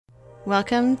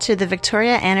Welcome to the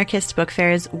Victoria Anarchist Book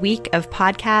Fair's week of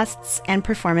podcasts and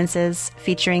performances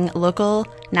featuring local,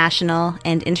 national,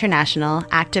 and international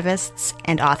activists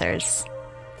and authors.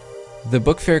 The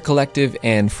Book Fair Collective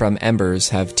and From Embers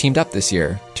have teamed up this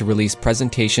year to release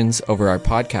presentations over our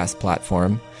podcast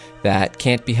platform that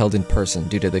can't be held in person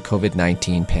due to the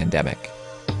COVID-19 pandemic.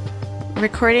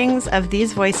 Recordings of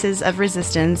these voices of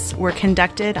resistance were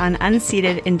conducted on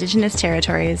unceded Indigenous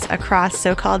territories across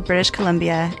so-called British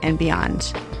Columbia and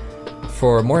beyond.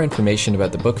 For more information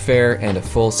about the book fair and a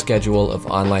full schedule of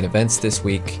online events this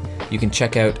week, you can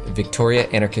check out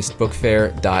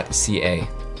victoriaanarchistbookfair.ca.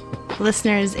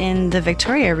 Listeners in the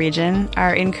Victoria region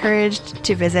are encouraged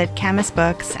to visit Camas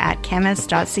Books at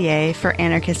camas.ca for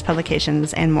anarchist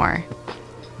publications and more.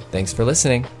 Thanks for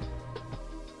listening.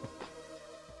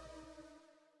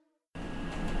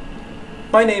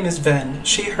 My name is Ven,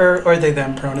 she, her, or they,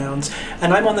 them pronouns,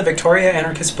 and I'm on the Victoria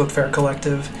Anarchist Book Fair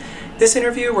Collective. This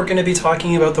interview, we're going to be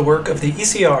talking about the work of the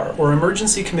ECR, or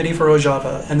Emergency Committee for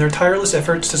Rojava, and their tireless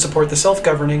efforts to support the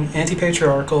self-governing,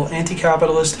 anti-patriarchal,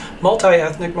 anti-capitalist,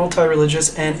 multi-ethnic,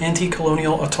 multi-religious, and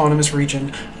anti-colonial autonomous region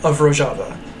of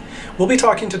Rojava. We'll be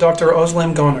talking to Dr.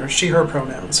 Ozlem Goner, she, her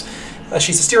pronouns.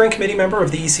 She's a steering committee member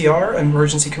of the ECR,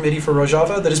 Emergency Committee for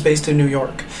Rojava, that is based in New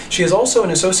York. She is also an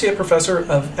associate professor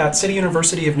at City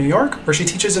University of New York, where she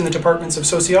teaches in the departments of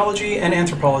sociology and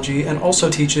anthropology, and also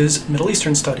teaches Middle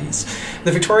Eastern studies.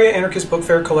 The Victoria Anarchist Book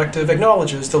Fair Collective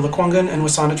acknowledges the Lekwungen and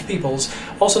Wasanich peoples,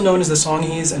 also known as the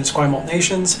Songhees and Esquimalt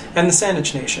nations, and the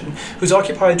Saanich Nation, whose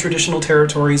occupied traditional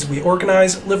territories we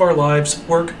organize, live our lives,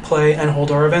 work, play, and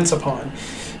hold our events upon.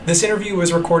 This interview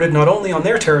was recorded not only on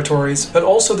their territories, but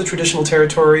also the traditional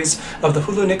territories of the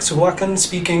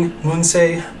Hulunik-Suwakan-speaking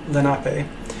Munsey Lenape.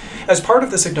 As part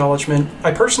of this acknowledgement, I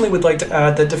personally would like to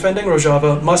add that defending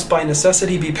Rojava must by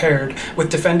necessity be paired with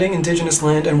defending Indigenous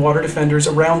land and water defenders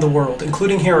around the world,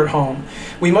 including here at home.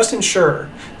 We must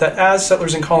ensure that as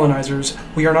settlers and colonizers,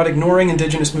 we are not ignoring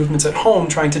Indigenous movements at home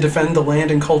trying to defend the land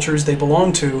and cultures they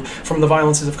belong to from the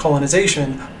violences of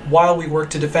colonization, while we work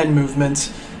to defend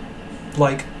movements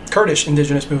like Kurdish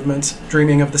indigenous movements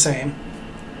dreaming of the same.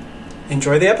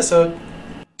 Enjoy the episode.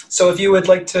 So if you would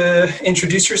like to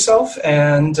introduce yourself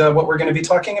and what we're going to be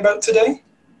talking about today.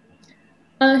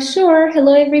 Sure.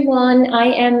 Hello, everyone. I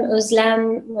am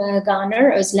Ozlem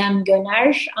Goner.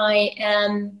 I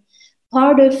am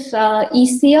part of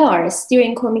ECR,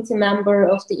 steering committee member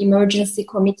of the Emergency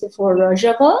Committee for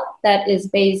Rojava, that is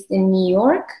based in New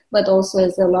York, but also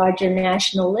as a larger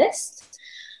national list.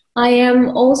 I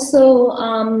am also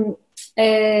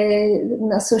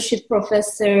an associate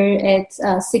professor at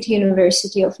City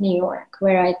University of New York,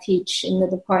 where I teach in the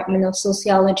Department of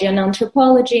Sociology and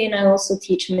Anthropology, and I also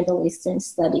teach Middle Eastern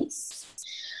Studies.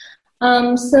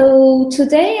 So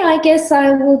today, I guess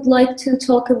I would like to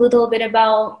talk a little bit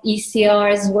about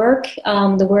ECR's work,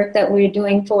 the work that we're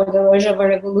doing for the Rojava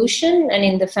Revolution and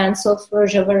in defense of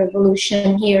Rojava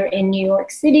Revolution here in New York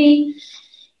City.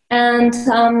 And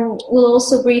we'll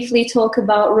also briefly talk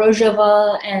about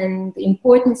Rojava and the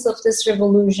importance of this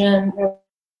revolution,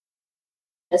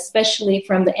 especially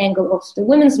from the angle of the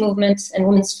women's movement and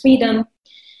women's freedom.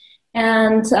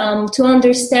 And to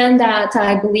understand that,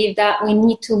 I believe that we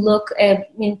need to look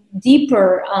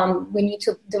deeper, we need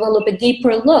to develop a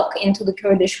deeper look into the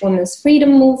Kurdish women's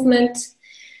freedom movement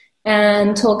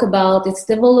and talk about its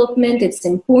development, its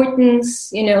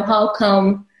importance, how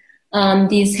come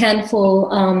these handful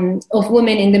of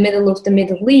women in the middle of the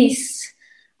Middle East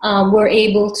were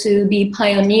able to be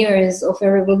pioneers of a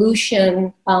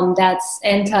revolution that's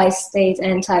anti-state,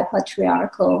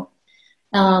 anti-patriarchal,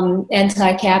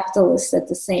 anti-capitalist at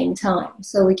the same time.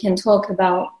 So we can talk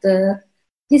about the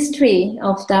history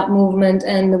of that movement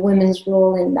and the women's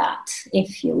role in that,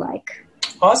 if you like.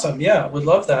 Awesome. Yeah, would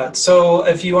love that. So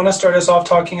if you want to start us off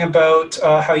talking about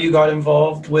how you got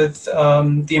involved with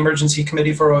the Emergency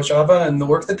Committee for Rojava and the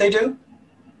work that they do?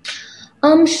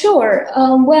 Sure.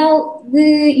 Well,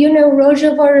 the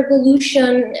Rojava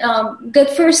Revolution that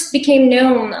first became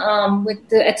known with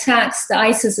the attacks, the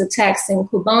ISIS attacks in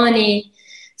Kobani,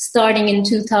 starting in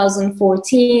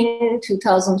 2014,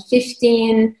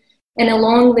 2015, and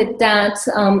along with that,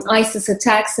 ISIS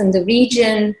attacks in the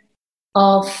region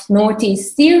of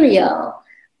northeast Syria.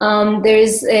 There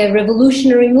is a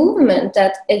revolutionary movement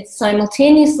that it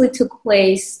simultaneously took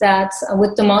place that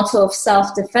with the motto of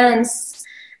self-defense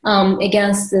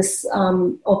against this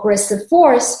oppressive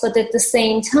force, but at the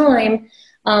same time,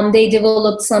 they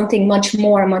developed something much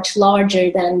larger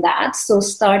than that. So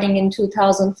starting in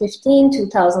 2015,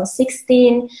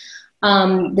 2016,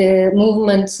 the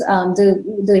movement,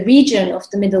 the region of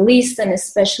the Middle East and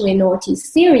especially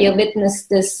northeast Syria witnessed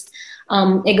this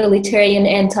egalitarian,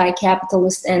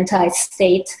 anti-capitalist,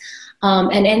 anti-state,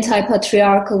 and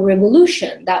anti-patriarchal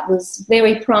revolution that was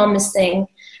very promising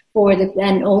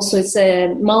and also it's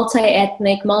a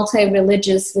multi-ethnic,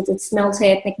 multi-religious, with its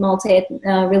multi-ethnic,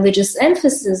 multi-religious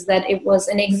emphasis, that it was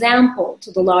an example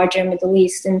to the larger Middle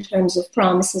East in terms of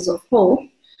promises of hope.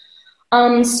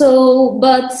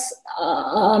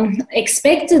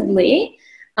 Expectedly,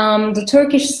 the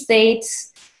Turkish state,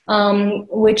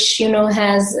 which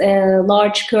has a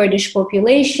large Kurdish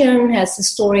population, has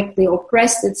historically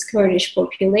oppressed its Kurdish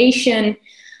population,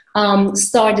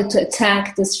 started to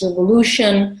attack this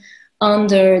revolution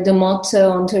under the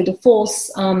motto, under the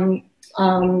false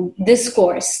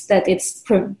discourse that it's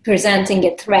presenting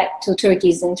a threat to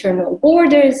Turkey's internal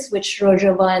borders, which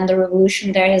Rojava and the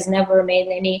revolution there has never made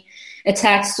any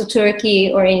attacks to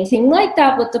Turkey or anything like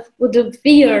that. But the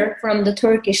fear from the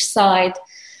Turkish side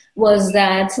was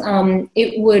that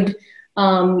it would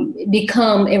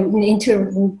become an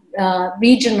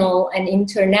inter-regional and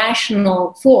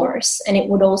international force, and it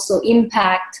would also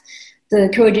impact the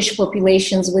Kurdish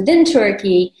populations within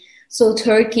Turkey. So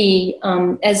Turkey,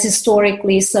 as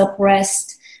historically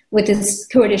suppressed with its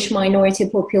Kurdish minority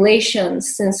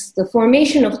populations since the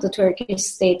formation of the Turkish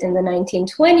state in the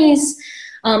 1920s,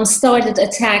 started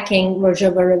attacking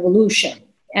Rojava revolution.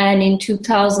 And in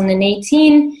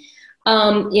 2018,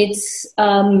 it's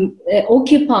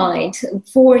occupied,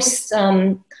 forced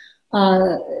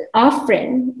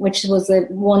Afrin, which was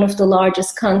one of the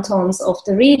largest cantons of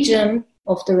the region,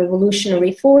 of the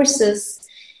revolutionary forces,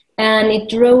 and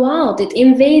it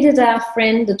invaded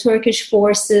Afrin. The Turkish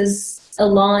forces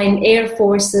air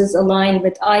forces aligned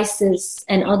with ISIS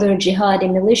and other jihadi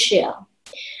militia.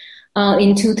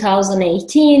 In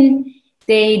 2018,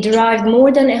 they derived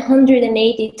more than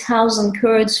 180,000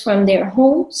 Kurds from their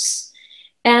homes,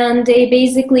 and they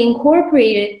basically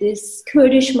incorporated this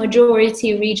Kurdish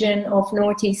majority region of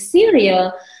northeast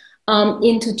Syria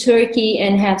into Turkey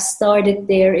and have started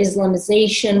their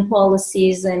Islamization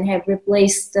policies and have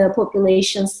replaced the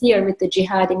populations here with the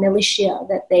jihadi militia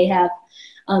that they have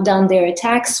done their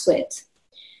attacks with.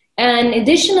 And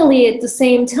additionally, at the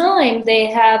same time, they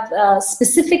have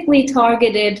specifically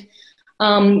targeted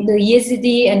the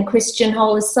Yazidi and Christian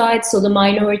Holocytes, so the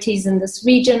minorities in this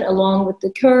region, along with the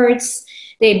Kurds.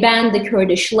 They banned the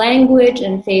Kurdish language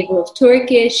in favor of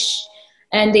Turkish,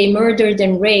 and they murdered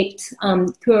and raped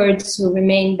Kurds who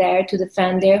remained there to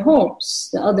defend their homes.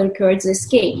 The other Kurds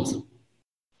escaped.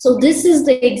 So this is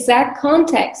the exact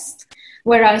context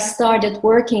where I started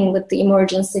working with the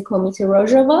Emergency Committee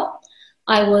Rojava.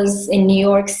 I was in New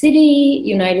York City,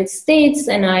 United States,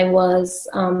 and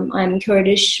I'm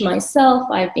Kurdish myself.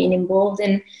 I've been involved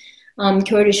in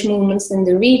Kurdish movements in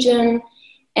the region.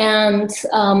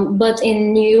 But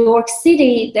in New York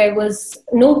City, there was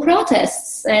no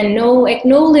protests and no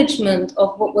acknowledgement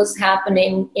of what was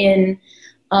happening in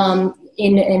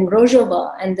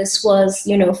Rojava. And this was,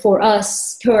 for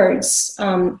us Kurds,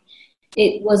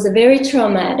 it was a very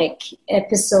traumatic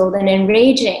episode and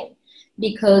enraging,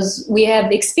 because we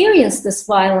have experienced this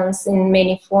violence in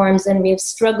many forms and we have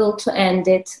struggled to end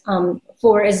it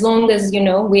for as long as,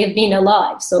 we have been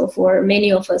alive. So for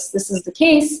many of us, this is the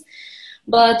case.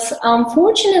 But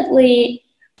unfortunately,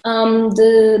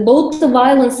 both the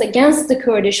violence against the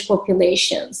Kurdish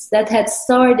populations that had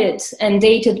started and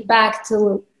dated back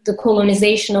to the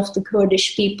colonization of the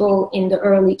Kurdish people in the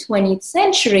early 20th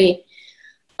century,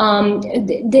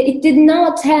 it did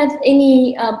not have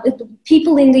any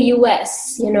people in the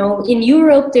US. In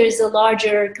Europe, there's a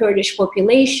larger Kurdish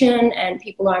population and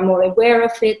people are more aware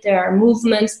of it. There are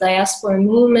movements, diaspora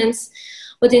movements.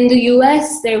 But in the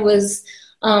US, there was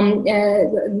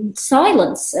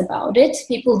silence about it.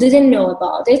 People didn't know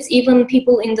about it. Even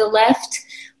people in the left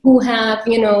who have,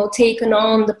 taken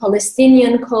on the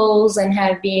Palestinian cause and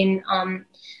have been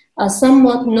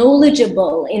somewhat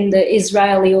knowledgeable in the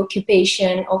Israeli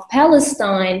occupation of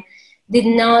Palestine did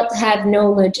not have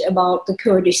knowledge about the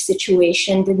Kurdish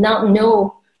situation, did not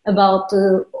know about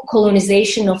the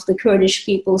colonization of the Kurdish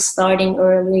people starting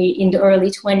in the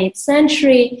early 20th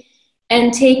century,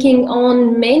 and taking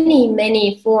on many,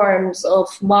 many forms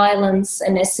of violence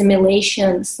and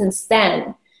assimilation since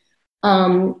then.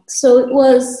 So it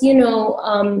was,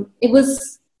 it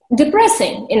was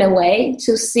depressing in a way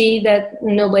to see that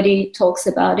nobody talks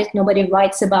about it, nobody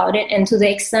writes about it, and to the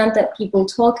extent that people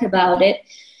talk about it,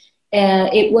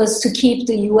 it was to keep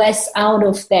the US out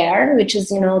of there, which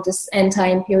is, this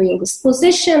anti-imperialist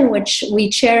position, which we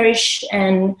cherish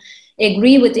and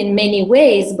agree with in many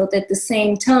ways, but at the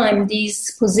same time,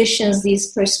 these positions,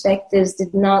 these perspectives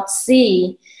did not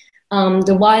see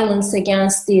the violence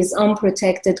against these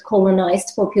unprotected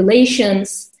colonized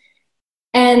populations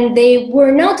And they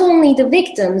were not only the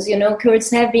victims,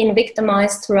 Kurds have been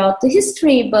victimized throughout the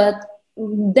history, but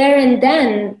there and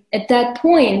then, at that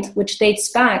point, which dates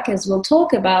back, as we'll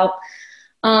talk about,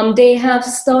 they have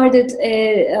started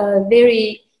a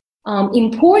very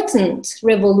important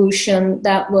revolution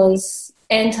that was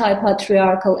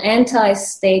anti-patriarchal,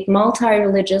 anti-state,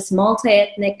 multi-religious,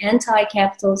 multi-ethnic,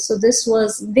 anti-capital. So this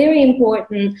was very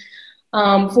important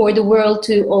for the world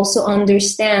to also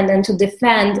understand and to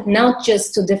defend, not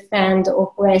just to defend the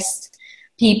oppressed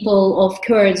people of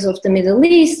Kurds of the Middle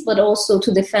East, but also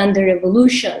to defend the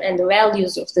revolution and the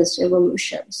values of this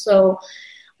revolution. So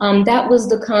that was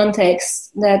the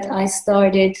context that I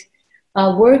started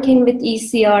working with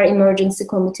ECR, Emergency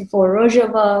Committee for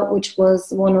Rojava, which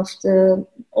was one of the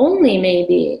only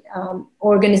maybe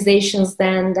organizations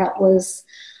then that was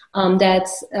that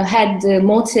had the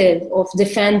motive of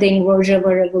defending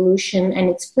Rojava revolution and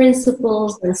its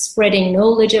principles and spreading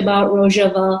knowledge about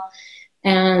Rojava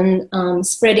and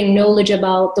spreading knowledge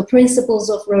about the principles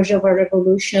of Rojava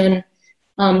revolution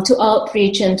to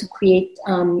outreach and to create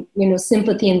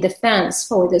sympathy and defense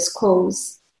for this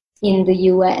cause in the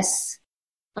US.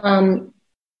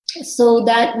 So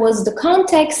that was the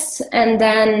context, and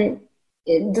then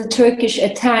the Turkish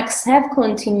attacks have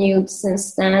continued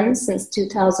since then, since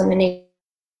 2008.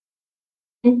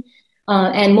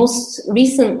 And most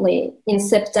recently, in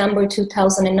September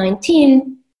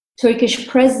 2019, Turkish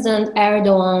President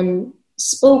Erdogan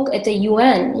spoke at a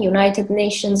United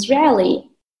Nations rally,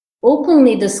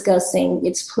 openly discussing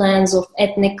its plans of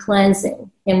ethnic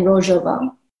cleansing in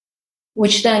Rojava,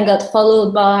 which then got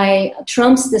followed by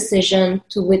Trump's decision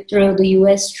to withdraw the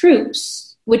US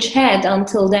troops, which had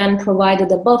until then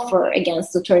provided a buffer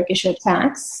against the Turkish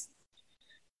attacks.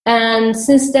 And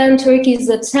since then, Turkey's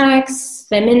attacks,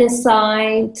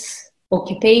 feminicide,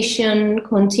 occupation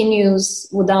continues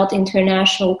without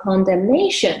international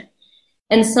condemnation.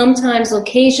 And sometimes,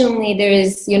 occasionally, there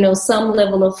is, some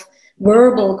level of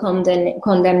verbal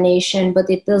condemnation, but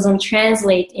it doesn't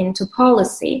translate into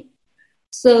policy.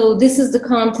 So this is the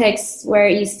context where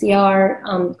ECR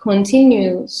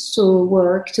continues to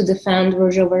work to defend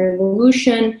Rojava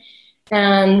revolution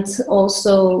and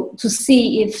also to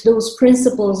see if those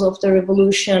principles of the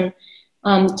revolution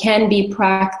can be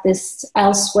practiced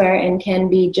elsewhere and can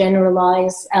be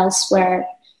generalized elsewhere.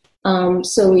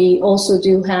 So we also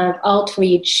do have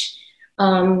outreach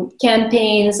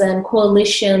campaigns and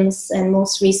coalitions, and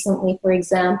most recently, for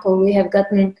example, we've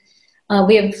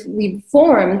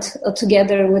formed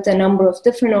together with a number of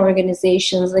different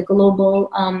organizations a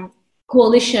global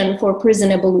coalition for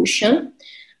prison abolition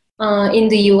in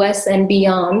the US and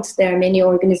beyond. There are many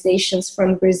organizations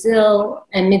from Brazil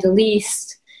and Middle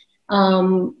East,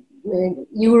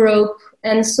 Europe,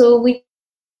 and so we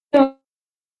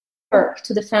work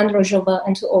to defend Rojava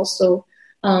and to also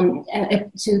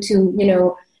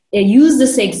use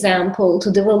this example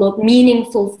to develop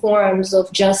meaningful forms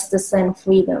of justice and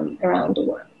freedom around the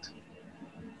world.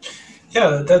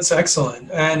 Yeah, that's excellent.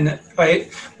 And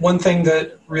one thing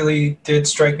that really did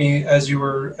strike me as you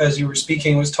were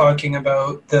speaking was talking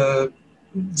about the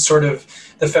sort of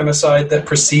the femicide that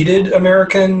preceded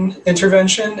American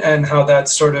intervention and how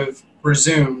that's sort of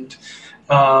resumed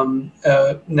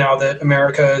now that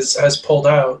America has pulled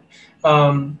out.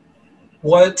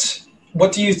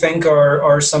 What do you think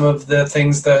are some of the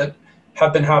things that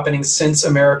have been happening since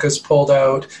America's pulled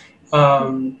out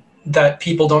that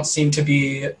people don't seem to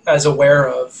be as aware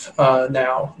of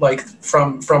now, like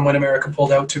from when America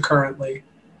pulled out to currently?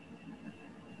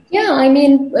 Yeah, I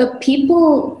mean,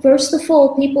 first of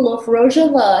all, people of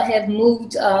Rojava have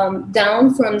moved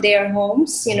down from their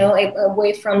homes,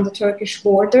 away from the Turkish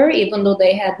border, even though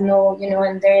they had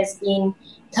and there's been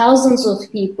thousands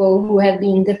of people who have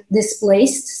been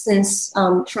displaced since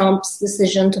Trump's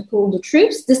decision to pull the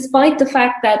troops, despite the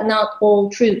fact that not all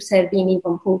troops have been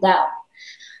even pulled out.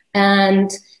 And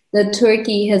that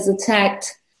Turkey has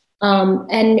attacked,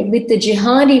 and with the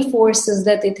jihadi forces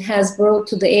that it has brought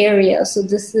to the area. So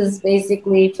this is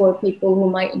basically, for people who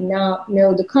might not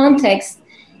know the context,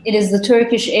 it is the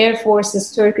Turkish Air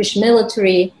Forces, Turkish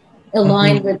military,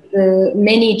 aligned with the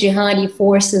many jihadi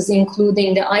forces,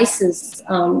 including the ISIS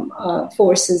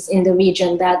forces in the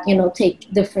region that, take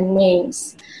different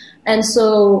names.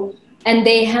 And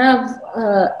they have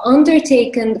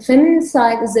undertaken,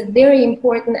 feminicide is a very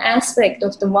important aspect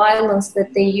of the violence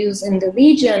that they use in the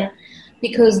region,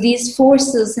 because these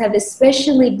forces have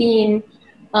especially been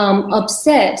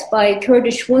upset by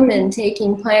Kurdish women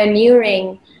taking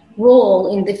pioneering role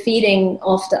in defeating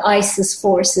of the ISIS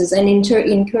forces, and in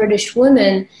Kurdish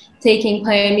women taking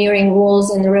pioneering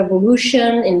roles in the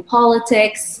revolution, in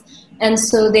politics, And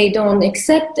so they don't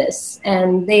accept this.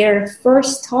 And their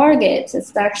first target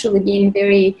is actually being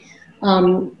very,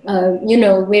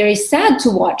 very sad to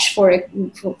watch for a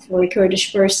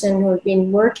Kurdish person who has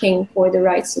been working for the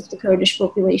rights of the Kurdish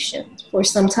population for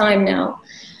some time now.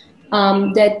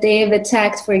 That they have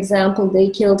attacked, for example, they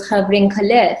killed Havrin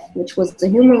Khalef, which was the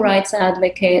human rights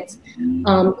advocate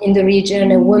in the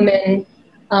region, a woman.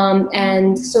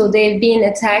 And so they've been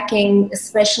attacking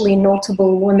especially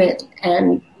notable women.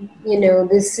 And,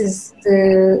 this is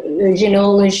the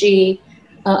Genealogy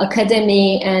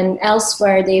Academy and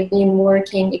elsewhere. They've been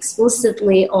working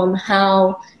explicitly on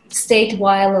how state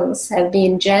violence have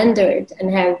been gendered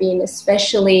and have been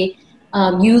especially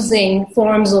using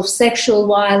forms of sexual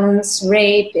violence,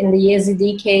 rape. In the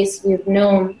Yazidi case, we've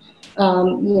known,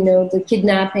 the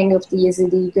kidnapping of the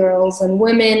Yazidi girls and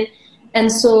women.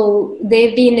 And so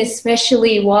they've been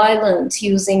especially violent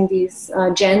using these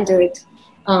gendered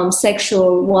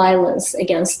sexual violence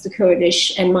against the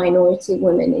Kurdish and minority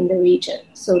women in the region.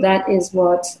 So that is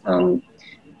what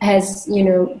has,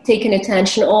 taken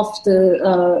attention of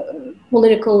the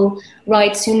political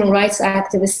rights, human rights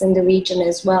activists in the region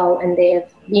as well. And they have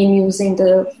been using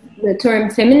the term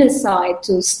feminicide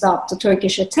to stop the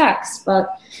Turkish attacks.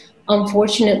 But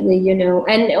unfortunately,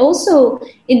 and also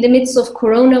in the midst of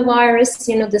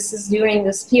coronavirus, this is during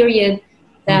this period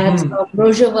that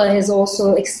Rojava has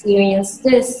also experienced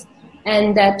this,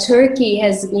 and that Turkey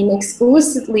has been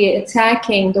explicitly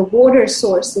attacking the water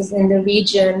sources in the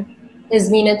region,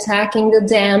 has been attacking the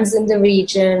dams in the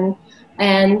region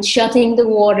and shutting the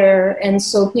water. And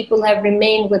so people have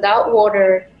remained without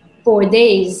water for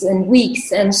days and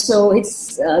weeks. And so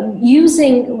it's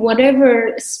using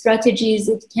whatever strategies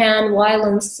it can,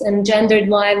 violence and gendered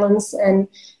violence, and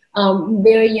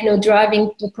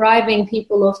depriving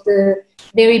people of the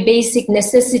very basic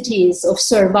necessities of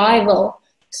survival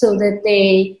so that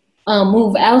they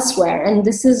move elsewhere. And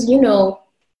this is,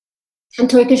 and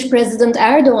Turkish President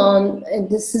Erdogan,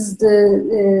 this is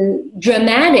the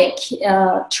dramatic,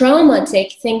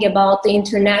 traumatic thing about the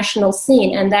international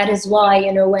scene. And that is why,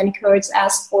 when Kurds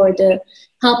ask for the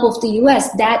help of the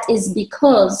US, that is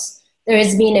because there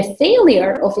has been a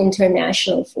failure of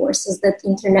international forces, that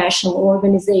international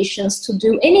organizations, to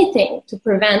do anything to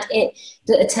prevent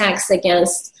the attacks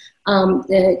against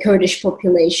the Kurdish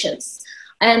populations.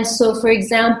 And so, for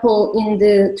example, in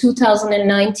the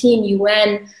 2019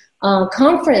 UN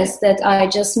conference that I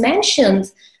just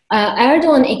mentioned,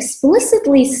 Erdogan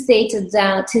explicitly stated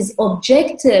that his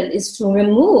objective is to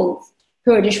remove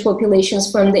Kurdish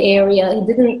populations from the area. He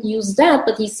didn't use that,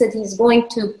 but he said he's going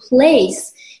to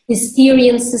place his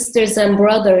Syrian sisters and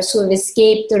brothers who have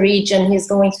escaped the region. He's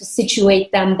going to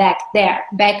situate them back there,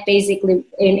 back basically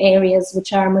in areas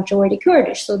which are majority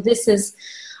Kurdish. So this is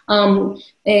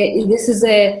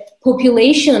a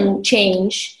population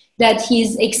change that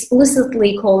he's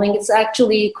explicitly calling. It's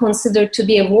actually considered to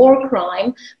be a war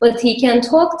crime, but he can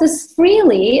talk this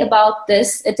freely about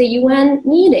this at the UN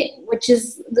meeting, which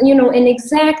is, an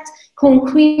exact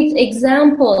concrete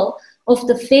example of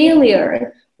the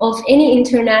failure of any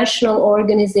international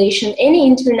organization, any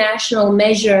international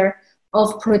measure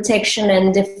of protection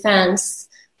and defense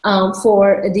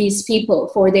for these people,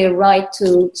 for their right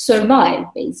to survive,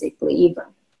 basically, even.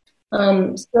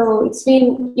 So it's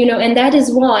been, and that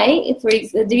is why,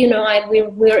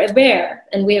 we're aware,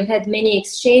 and we have had many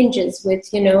exchanges with,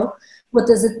 what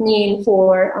does it mean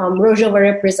for Rojava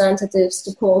representatives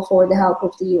to call for the help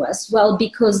of the US? Well,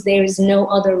 because there is no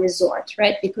other resort,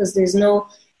 right? Because there's no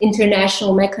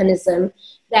international mechanism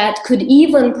that could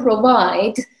even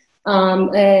provide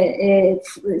a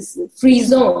free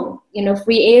zone,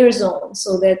 free air zone,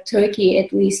 so that Turkey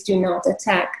at least do not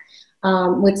attack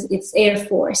with its air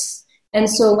force. And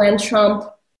so when Trump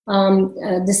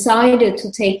decided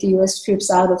to take the US troops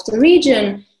out of the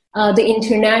region, the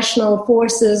international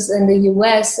forces and the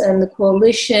US and the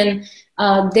coalition,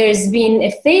 there's been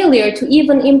a failure to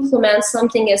even implement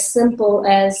something as simple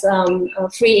as a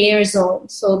free air zone,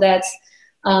 so that,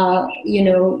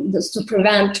 to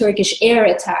prevent Turkish air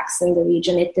attacks in the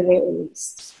region at the very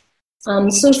least.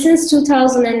 So since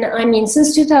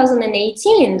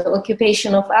 2018, the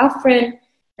occupation of Afrin,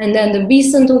 and then the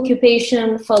recent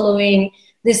occupation following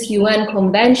this UN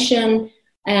convention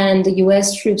and the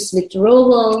US troops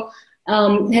withdrawal,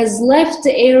 has left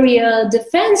the area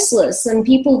defenseless and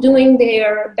people doing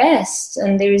their best.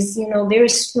 And there's, very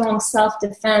strong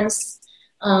self-defense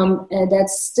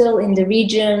that's still in the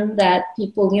region, that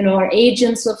people, are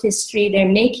agents of history. They're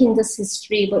making this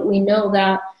history, but we know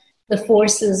that the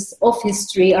forces of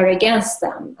history are against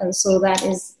them. And so that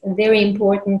is very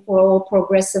important for all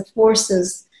progressive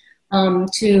forces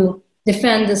to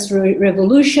defend this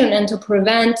revolution and to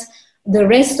prevent the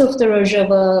rest of the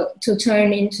Rojava to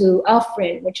turn into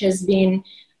Afrin, which has been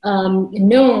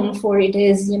known for it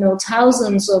is,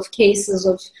 thousands of cases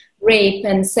of rape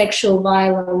and sexual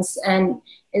violence. And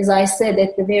as I said,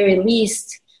 at the very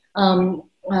least,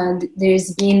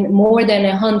 there's been more than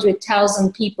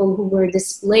 100,000 people who were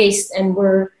displaced and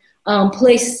were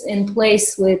placed in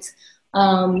place with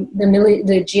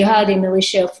the jihadi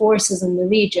militia forces in the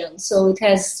region. So it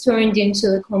has turned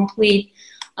into a complete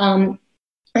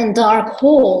and dark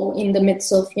hole in the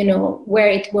midst of, where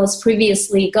it was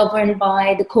previously governed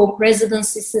by the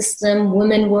co-presidency system.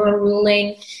 Women were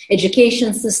ruling.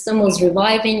 Education system was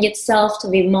reviving itself to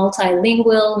be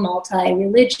multilingual,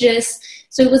 multi-religious.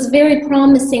 So it was a very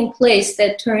promising place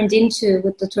that turned into,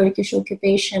 with the Turkish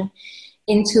occupation,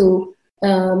 into,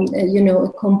 a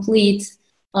complete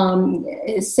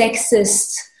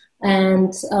sexist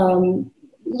and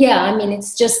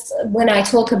it's just, when I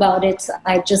talk about it,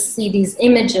 I just see these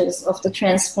images of the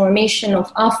transformation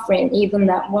of Afrin. Even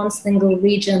that one single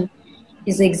region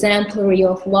is exemplary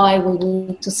of why we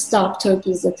need to stop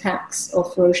Turkey's attacks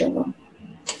of Rojava.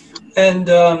 And,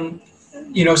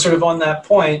 sort of on that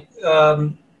point,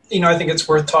 I think it's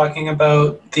worth talking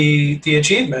about the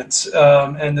achievements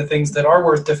and the things that are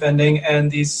worth defending, and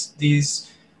these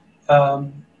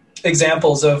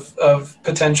examples of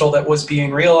potential that was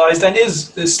being realized and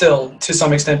is still to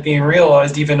some extent being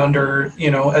realized, even under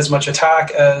as much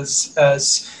attack as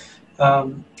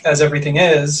everything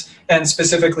is, and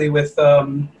specifically with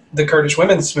the Kurdish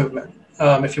women's movement.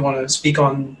 If you want to speak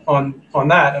on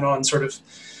that and on sort of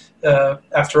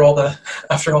after all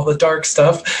the dark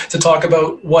stuff, to talk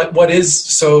about what is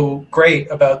so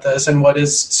great about this and what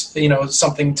is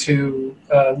something to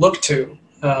look to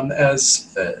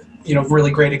as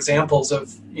really great examples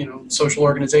of, social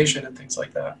organization and things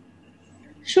like that.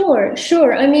 Sure.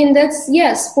 I mean, that's,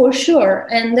 yes, for sure.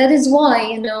 And that is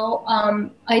why,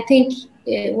 I think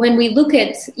when we look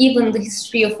at even the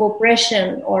history of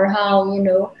oppression, or how,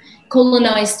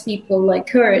 colonized people like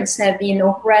Kurds have been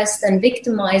oppressed and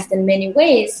victimized in many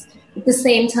ways, at the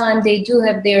same time, they do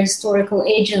have their historical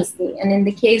agency. And in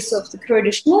the case of the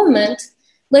Kurdish movement,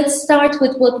 let's start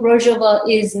with what Rojava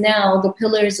is now, the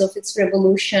pillars of its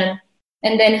revolution,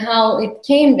 and then how it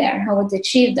came there, how it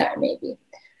achieved that maybe.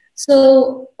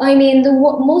 So, I mean, the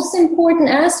most important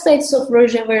aspects of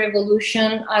Rojava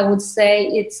revolution, I would say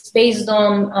it's based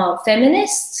on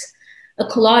feminist,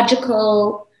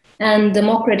 ecological, and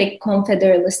democratic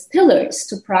confederalist pillars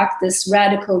to practice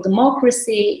radical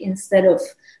democracy instead of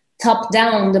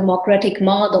top-down democratic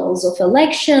models of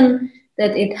election,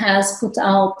 that it has put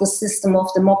out the system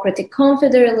of democratic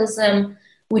confederalism,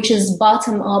 which is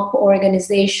bottom-up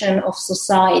organization of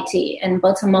society and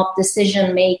bottom-up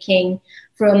decision-making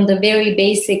from the very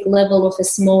basic level of a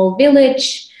small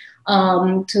village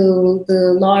to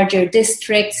the larger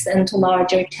districts and to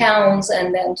larger towns,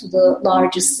 and then to the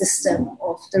largest system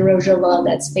of the Rojava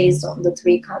that's based on the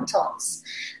 3 cantons.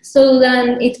 So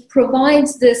then it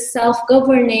provides this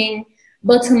self-governing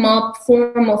bottom-up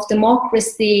form of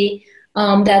democracy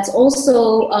that's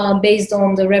also based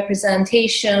on the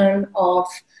representation of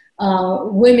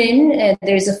women.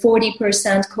 There's a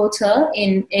 40% quota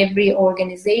in every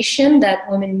organization that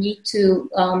women need to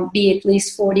be at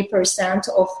least 40%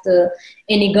 of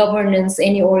any governance,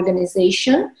 any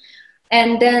organization.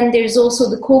 And then there's also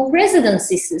the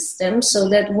co-presidency system, so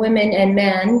that women and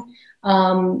men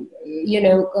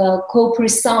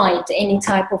co-preside any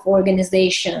type of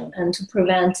organization, and to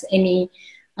prevent any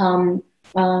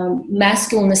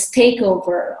masculinist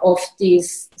takeover of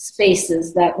these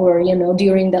spaces that were,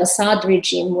 during the Assad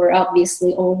regime, were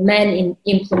obviously all men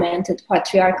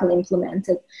patriarchal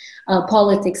implemented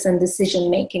politics and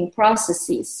decision-making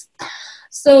processes.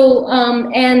 So,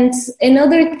 and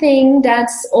another thing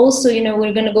that's also,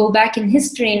 we're going to go back in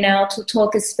history now to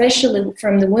talk, especially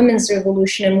from the women's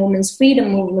revolution and women's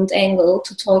freedom movement angle,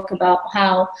 to talk about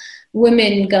how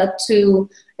women got to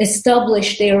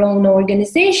establish their own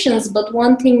organizations. But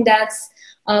one thing that's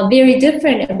very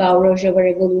different about Rojava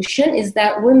Revolution is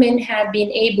that women have been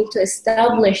able to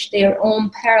establish their own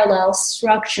parallel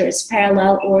structures,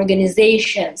 parallel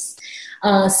organizations,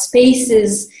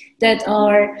 spaces that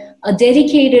are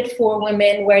dedicated for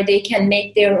women, where they can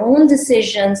make their own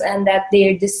decisions, and that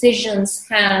their decisions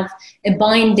have a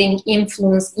binding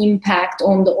influence, impact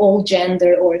on the all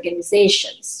gender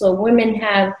organizations. So women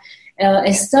have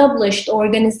established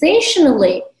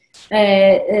organizationally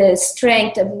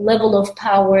strength, a level of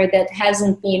power that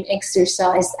hasn't been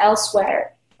exercised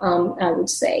elsewhere, I would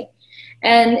say.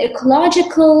 And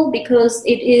ecological, because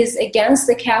it is against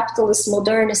the capitalist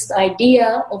modernist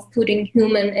idea of putting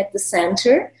human at the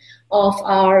center of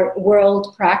our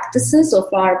world practices,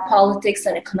 of our politics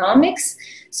and economics.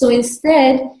 So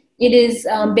instead, it is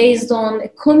based on a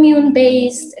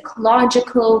commune-based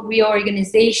ecological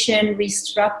reorganization,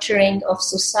 restructuring of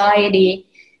society,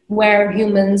 where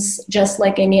humans, just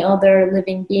like any other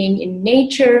living being in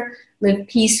nature, live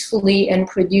peacefully and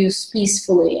produce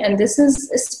peacefully. And this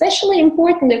is especially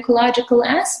important ecological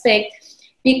aspect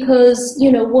because,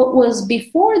 what was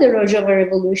before the Rojava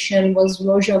revolution was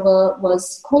Rojava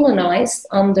was colonized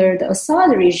under the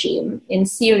Assad regime in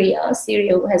Syria.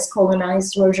 Syria has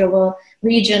colonized Rojava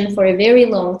region for a very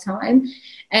long time.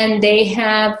 And they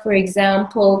have, for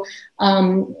example,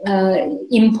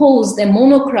 imposed a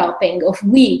monocropping of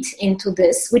wheat into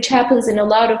this, which happens in a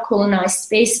lot of colonized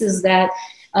spaces that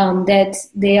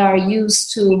they are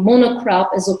used to monocrop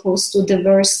as opposed to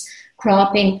diverse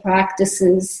cropping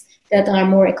practices that are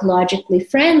more ecologically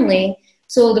friendly.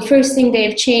 So the first thing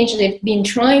they've been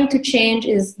trying to change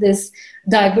is this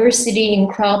diversity in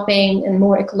cropping and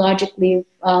more ecologically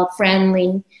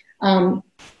friendly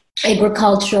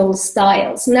agricultural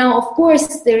styles. Now, of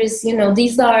course, there is,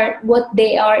 these are what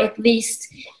they are at least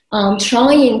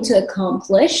trying to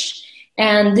accomplish.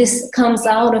 And this comes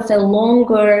out of a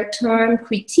longer term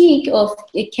critique of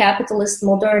a capitalist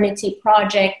modernity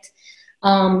project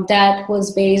that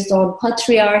was based on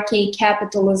patriarchy,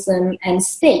 capitalism, and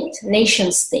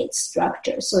nation-state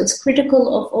structure. So it's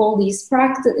critical of all these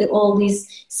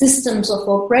systems of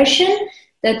oppression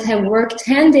that have worked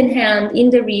hand in hand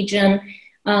in the region,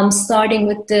 starting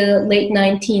with the late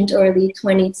 19th, early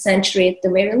 20th century at the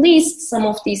very least. Some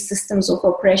of these systems of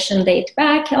oppression date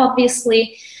back,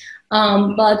 obviously.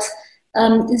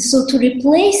 So to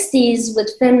replace these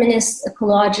with feminist,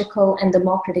 ecological, and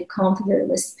democratic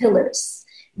confederalist pillars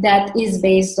that is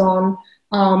based on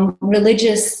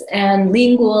religious and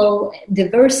lingual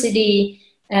diversity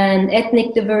and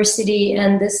ethnic diversity.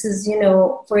 And this is,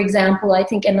 for example, I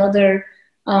think another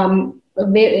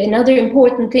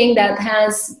important thing that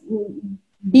has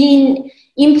been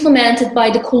implemented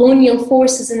by the colonial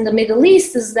forces in the Middle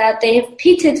East is that they have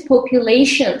pitted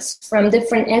populations from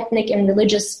different ethnic and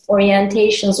religious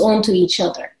orientations onto each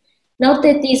other. Not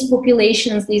that these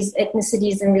populations, these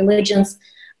ethnicities and religions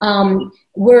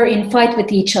were in fight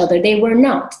with each other. They were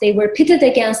not. They were pitted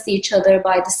against each other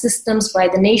by the systems, by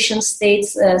the nation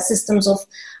states, systems of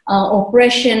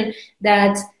oppression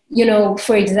that,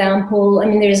 for example,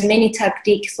 there's many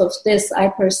tactics of this. I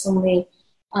personally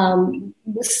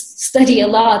study a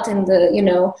lot in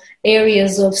the,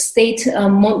 areas of state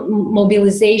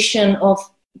mobilization of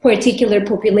particular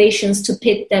populations to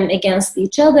pit them against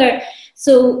each other.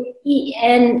 So,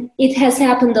 and it has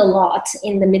happened a lot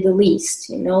in the Middle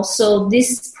East, So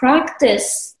this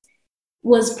practice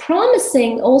was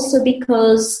promising also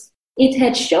because it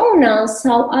had shown us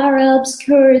how Arabs,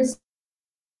 Kurds,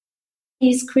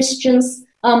 these Christians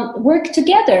work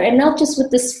together, and not just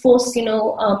with this false,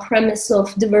 premise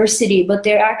of diversity, but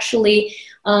they're actually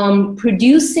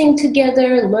producing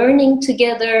together, learning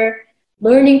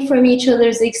from each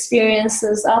other's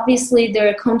experiences. Obviously, there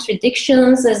are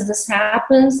contradictions as this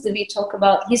happens. We talk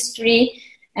about history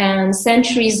and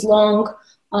centuries-long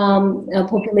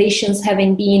populations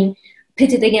having been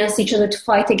pitted against each other to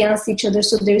fight against each other.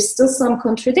 So there's still some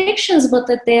contradictions, but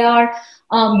that they are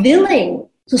willing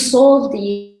to solve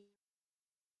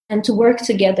and to work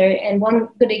together. And one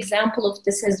good example of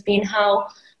this has been how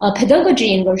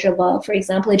pedagogy in Rojava, for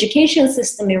example, education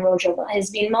system in Rojava has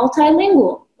been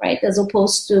multilingual, right? As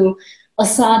opposed to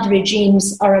Assad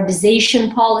regime's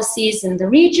Arabization policies in the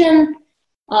region,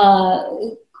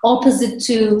 opposite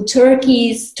to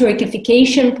Turkey's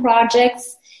Turkification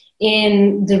projects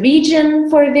in the region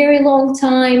for a very long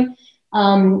time.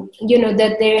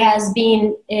 That there has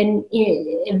been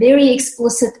a very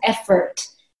explicit effort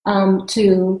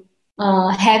to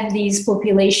have these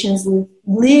populations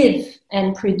live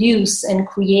and produce and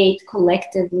create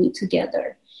collectively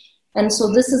together. And so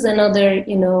this is another,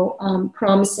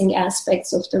 promising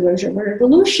aspects of the Rojava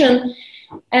revolution.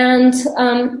 And,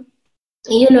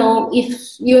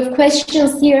 if you have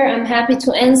questions here, I'm happy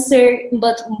to answer.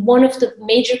 But one of the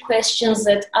major questions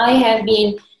that I have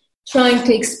been trying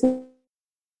to explore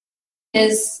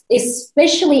is,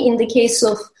 especially in the case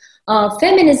of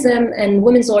feminism and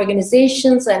women's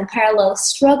organizations and parallel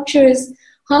structures,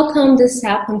 how come this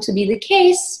happened to be the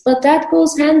case? But that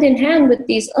goes hand in hand with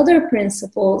these other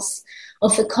principles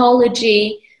of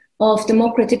ecology, of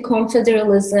democratic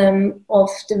confederalism, of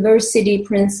diversity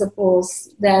principles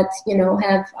that,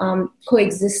 have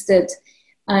coexisted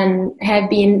and have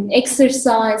been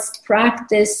exercised,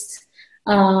 practiced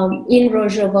in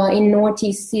Rojava, in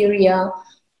northeast Syria,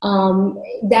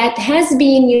 that has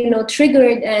been,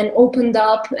 triggered and opened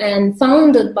up and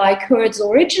founded by Kurds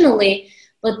originally,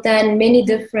 but then many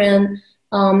different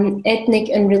ethnic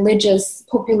and religious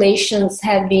populations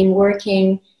have been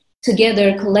working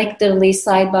together collectively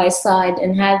side by side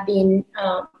and have been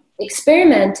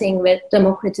experimenting with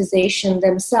democratization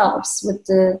themselves.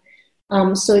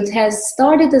 So it has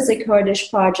started as a Kurdish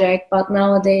project, but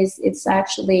nowadays it's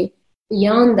actually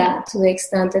beyond that to the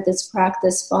extent that it's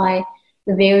practiced by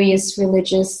the various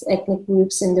religious ethnic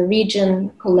groups in the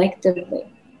region collectively.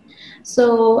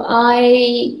 So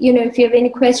if you have any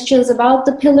questions about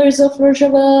the pillars of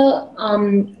Rojava,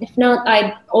 if not,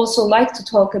 I'd also like to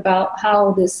talk about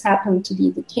how this happened to be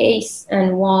the case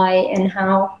and why and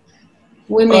how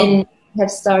women have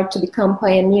started to become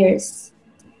pioneers.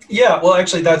 Yeah, well,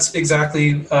 actually, that's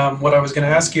exactly what I was going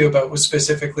to ask you about, was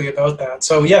specifically about that.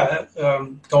 So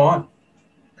go on.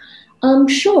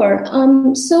 Sure.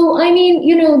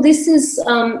 This is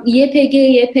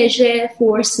YPG, YPG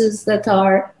forces that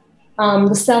are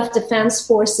the self-defense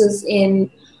forces in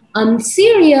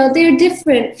Syria. They're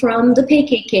different from the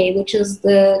PKK, which is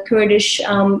the Kurdish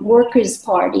Workers'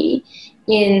 Party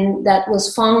that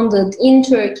was founded in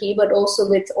Turkey, but also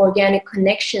with organic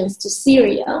connections to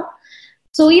Syria.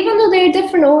 So even though they're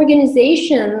different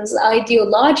organizations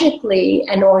ideologically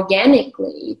and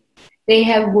organically, they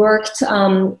have worked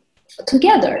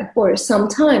together for some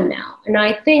time now. And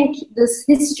I think this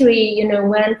history,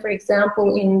 when, for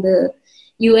example, in the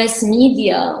US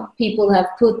media, people have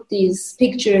put these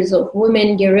pictures of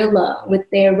women guerrilla with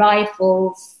their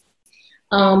rifles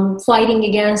fighting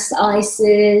against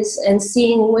ISIS, and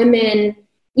seeing women,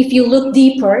 if you look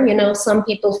deeper, some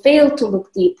people fail to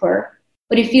look deeper,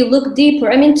 but if you look deeper,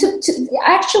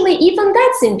 actually even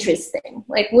that's interesting,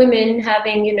 like women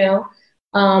having,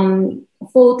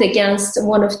 fought against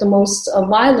one of the most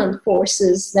violent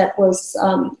forces that was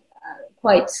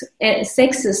quite a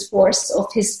sexist force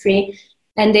of history,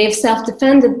 and they've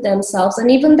self-defended themselves. And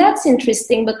even that's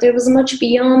interesting, but there was much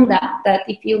beyond that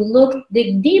if you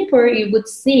dig deeper, you would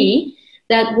see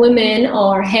that women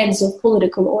are heads of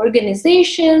political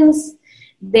organizations.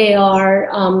 They are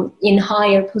in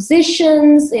higher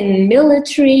positions in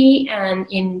military and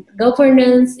in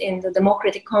governance, in the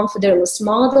democratic confederalist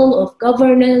model of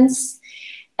governance.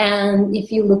 And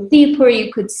if you look deeper,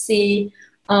 you could see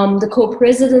the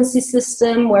co-presidency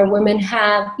system, where women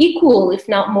have equal, if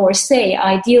not more, say.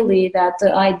 Ideally, that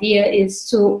the idea is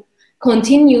to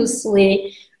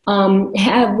continuously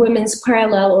have women's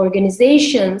parallel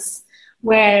organizations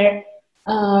where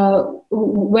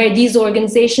these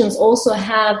organizations also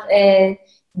have a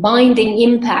binding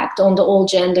impact on the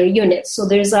all-gender units. So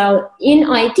there's in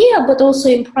idea, but also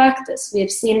in practice. We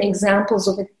have seen examples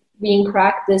of it being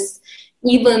practiced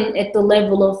even at the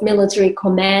level of military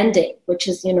commanding, which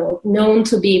is, known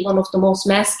to be one of the most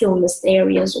masculinist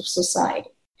areas of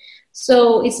society.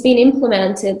 So it's been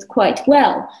implemented quite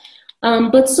well.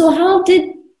 But so how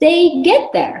did they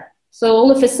get there? So all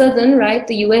of a sudden, right,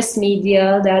 the US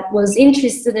media that was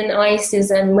interested in ISIS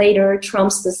and later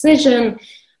Trump's decision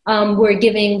were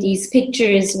giving these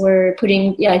pictures, were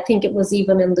putting, I think it was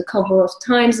even in the cover of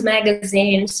Times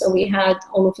magazine. So we had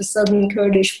all of a sudden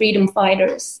Kurdish freedom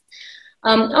fighters.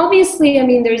 Obviously,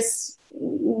 there's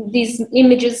these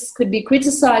images could be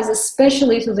criticized,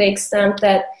 especially to the extent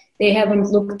that they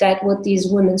haven't looked at what these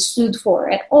women stood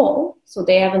for at all. So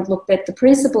they haven't looked at the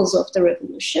principles of the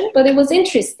revolution, but it was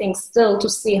interesting still to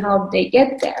see how they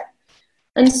get there.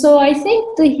 And so I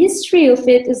think the history of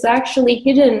it is actually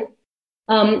hidden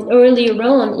earlier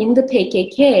on in the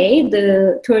PKK,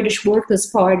 the Kurdish Workers'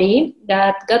 Party,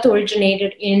 that got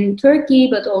originated in Turkey,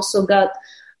 but also got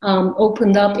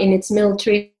opened up in its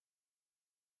military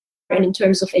and in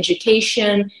terms of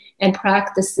education and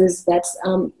practices that's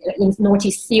in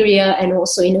northeast Syria and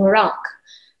also in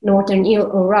northern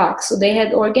Iraq. So they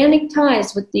had organic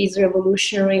ties with these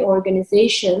revolutionary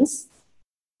organizations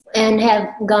and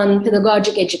have gone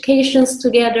pedagogic educations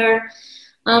together.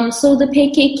 So the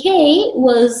PKK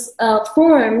was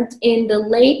formed in the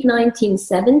late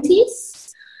 1970s.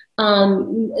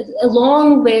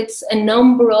 Along with a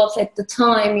number of, at the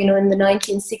time, in the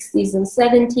 1960s and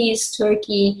 70s,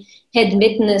 Turkey had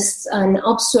witnessed an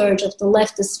upsurge of the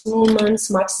leftist movements,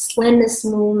 Marxist-Leninist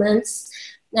movements,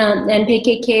 and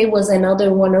PKK was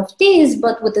another one of these,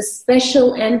 but with a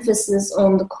special emphasis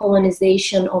on the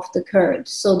colonization of the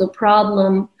Kurds. So the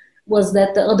problem was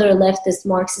that the other leftist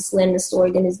Marxist-Leninist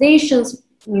organizations,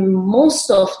 most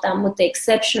of them, with the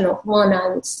exception of one, I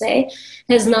would say,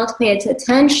 has not paid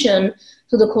attention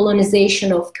to the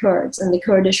colonization of Kurds and the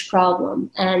Kurdish problem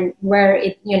and where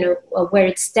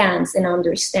it stands in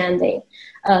understanding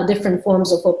different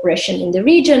forms of oppression in the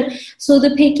region. So the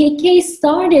PKK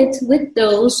started with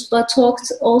those, but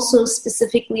talked also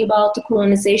specifically about the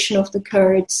colonization of the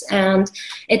Kurds. And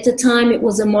at the time, it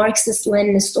was a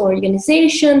Marxist-Leninist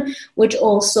organization, which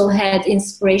also had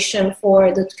inspiration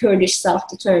for the Kurdish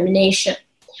self-determination.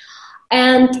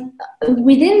 And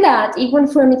within that, even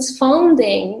from its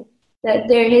founding, that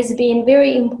there has been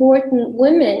very important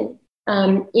women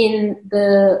in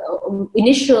the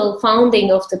initial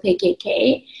founding of the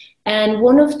PKK. And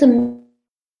one of the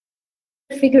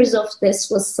figures of this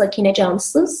was Sakine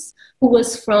Cansız, who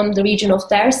was from the region of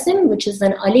Dersim, which is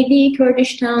an Alevi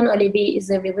Kurdish town. Alevi is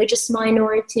a religious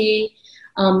minority,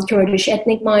 Kurdish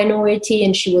ethnic minority,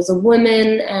 and she was a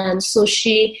woman. And so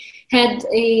she had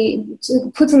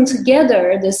putting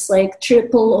together this like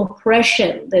triple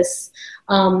oppression, this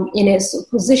in a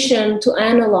position to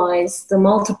analyze the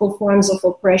multiple forms of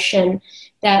oppression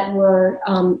that were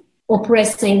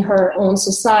oppressing her own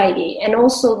society. And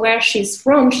also where she's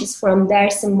from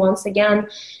Dersim once again,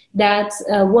 that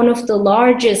one of the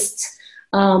largest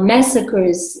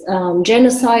massacres,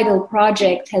 genocidal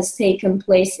project has taken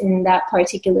place in that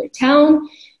particular town.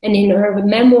 And in her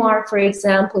memoir, for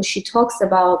example, she talks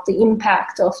about the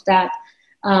impact of that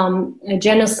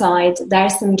genocide,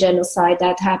 Dersim genocide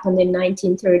that happened in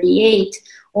 1938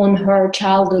 on her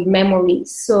childhood memories.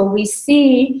 So we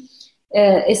see,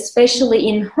 especially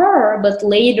in her, but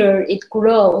later it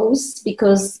grows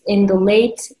because in the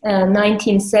late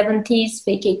 1970s,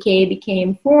 PKK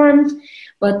became formed.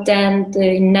 But then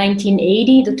in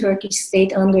 1980, the Turkish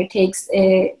state undertakes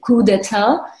a coup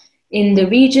d'etat in the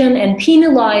region and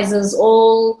penalizes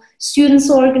all students'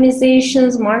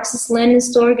 organizations,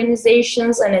 Marxist-Leninist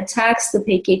organizations, and attacks the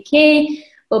PKK.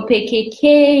 But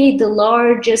PKK, the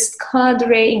largest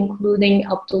cadre, including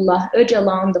Abdullah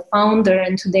Öcalan, the founder,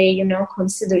 and today,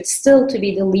 considered still to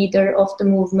be the leader of the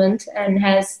movement, and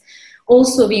has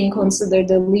also been considered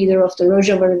the leader of the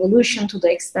Rojava revolution to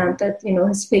the extent that,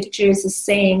 his pictures, his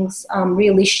sayings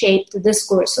really shaped the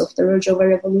discourse of the Rojava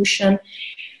revolution.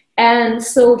 And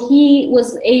so he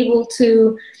was able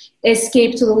to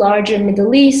escape to the larger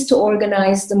Middle East to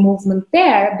organize the movement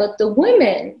there. But the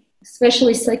women,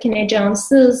 especially Sakine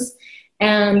Cansız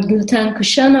and Gülten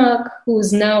Kışanak, who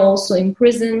is now also in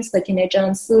prison. Sakine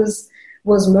Cansız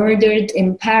was murdered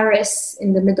in Paris,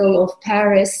 in the middle of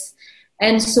Paris.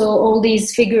 And so all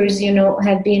these figures,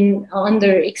 have been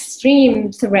under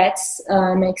extreme threats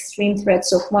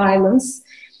of violence.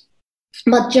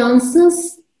 But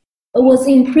Cansız was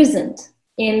imprisoned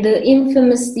in the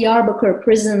infamous Diyarbakir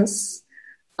prisons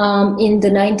in the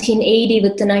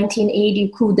 1980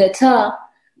 coup d'etat,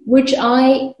 which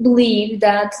I believe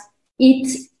that it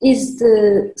is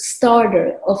the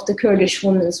starter of the Kurdish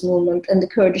women's movement and the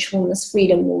Kurdish women's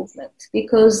freedom movement.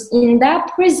 Because in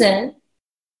that prison,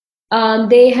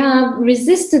 they have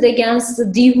resisted against the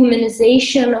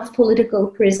dehumanization of political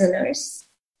prisoners.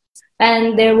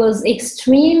 And there was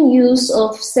extreme use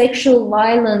of sexual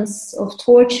violence, of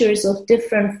tortures of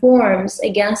different forms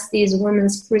against these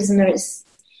women's prisoners.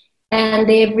 And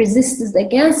they have resisted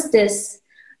against this.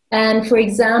 And for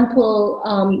example,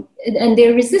 and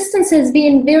their resistance has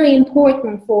been very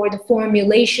important for the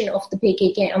formulation of the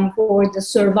PKK and for the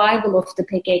survival of the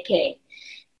PKK.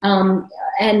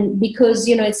 And because,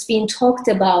 it's been talked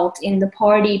about in the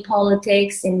party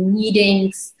politics, in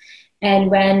meetings.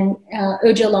 And when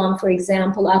Öcalan, for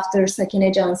example, after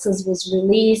Sakine Cansız was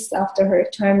released, after her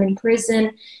term in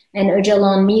prison, and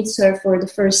Öcalan meets her for the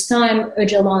first time,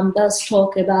 Öcalan does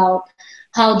talk about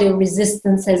how their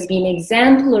resistance has been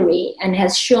exemplary and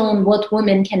has shown what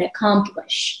women can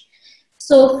accomplish.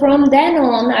 So from then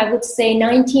on, I would say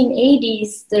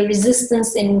 1980s, the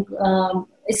resistance in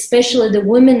especially the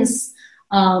women's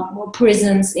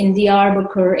prisons in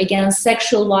Diyarbakir against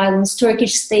sexual violence,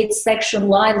 Turkish state sexual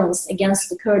violence against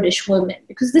the Kurdish women.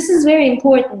 Because this is very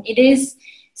important. It is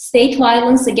state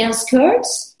violence against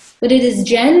Kurds, but it is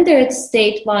gendered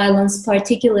state violence,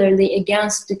 particularly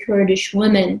against the Kurdish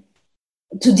women,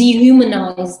 to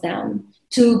dehumanize them,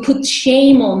 to put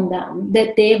shame on them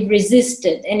that they've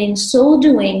resisted. And in so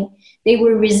doing, they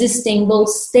were resisting both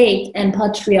state and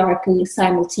patriarchy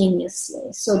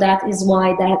simultaneously. So that is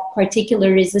why that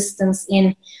particular resistance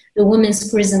in the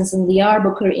women's prisons in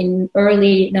Diyarbakir in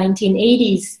early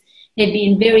 1980s had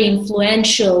been very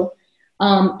influential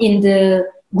in the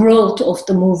growth of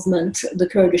the movement, the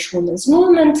Kurdish women's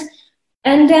movement.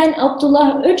 And then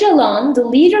Abdullah Öcalan, the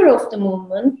leader of the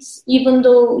movement, even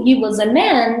though he was a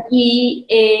man, he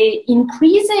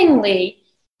increasingly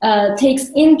takes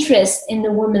interest in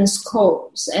the women's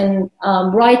cause and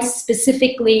writes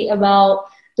specifically about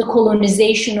the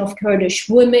colonization of Kurdish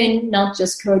women, not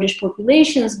just Kurdish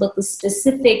populations, but the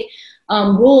specific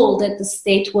role that the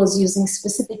state was using,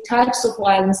 specific types of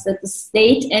violence that the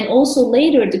state and also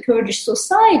later the Kurdish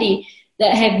society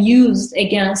that have used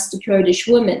against the Kurdish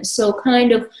women. So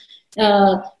kind of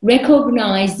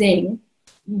recognizing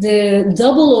the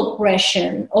double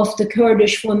oppression of the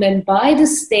Kurdish women by the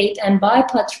state and by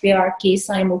patriarchy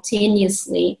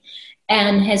simultaneously,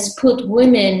 and has put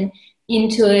women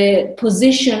into a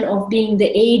position of being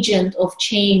the agent of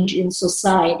change in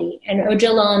society. And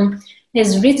Öcalan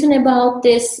has written about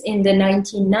this in the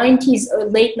 1990s, or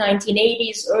late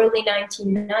 1980s, early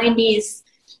 1990s.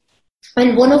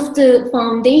 And one of the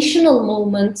foundational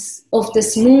moments of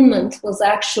this movement was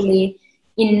actually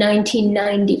in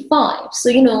 1995.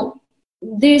 So,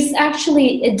 there's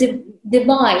actually a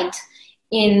divide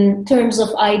in terms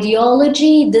of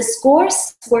ideology,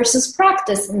 discourse versus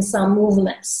practice in some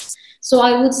movements. So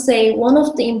I would say one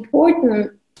of the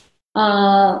important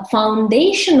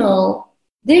foundational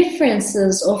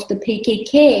differences of the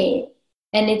PKK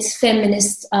and its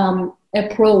feminist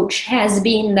approach has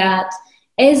been that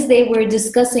as they were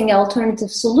discussing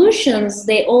alternative solutions,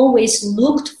 they always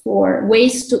looked for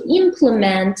ways to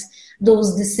implement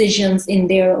those decisions in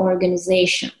their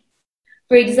organization.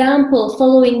 For example,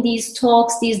 following these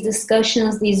talks, these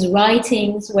discussions, these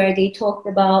writings where they talked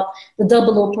about the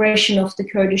double oppression of the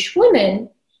Kurdish women,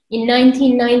 in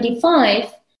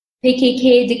 1995,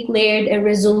 PKK declared a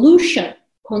resolution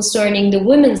concerning the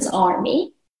women's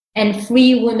army and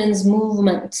free women's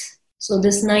movement. So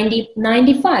this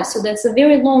 95, so that's a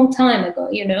very long time ago,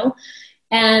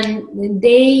 And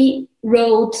they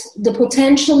wrote the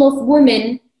potential of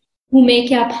women who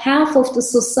make up half of the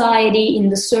society in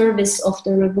the service of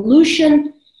the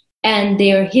revolution, and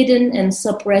their hidden and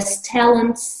suppressed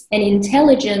talents and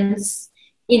intelligence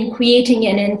in creating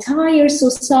an entire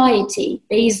society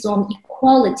based on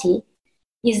equality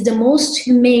is the most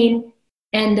humane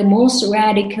and the most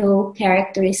radical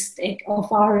characteristic of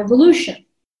our revolution.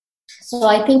 So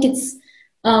I think it's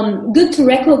good to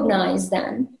recognize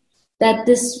then that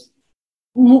this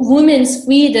women's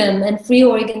freedom and free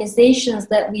organizations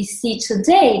that we see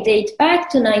today date back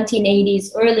to 1980s,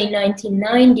 early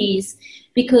 1990s,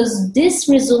 because this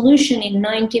resolution in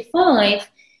 95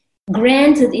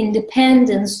 granted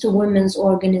independence to women's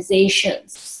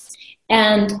organizations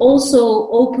and also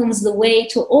opens the way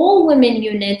to all women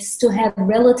units to have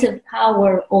relative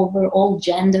power over all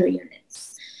gender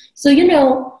units. So,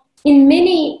 in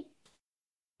many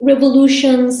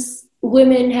revolutions,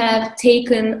 women have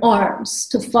taken arms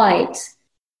to fight.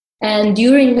 And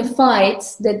during the fight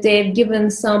that they've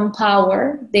given some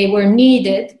power, they were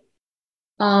needed.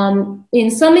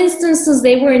 In some instances,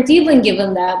 they weren't even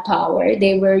given that power.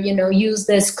 They were, used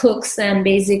as cooks and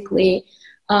basically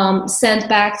sent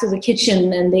back to the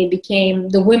kitchen, and they became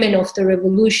the women of the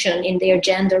revolution in their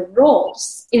gender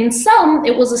roles. In some,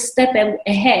 it was a step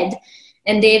ahead,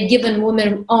 and they've given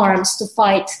women arms to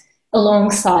fight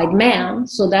alongside men,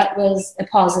 so that was a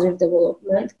positive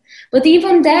development. But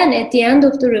even then, at the end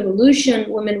of the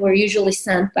revolution, women were usually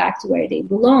sent back to where they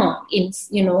belong,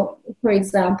 for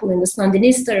example, in the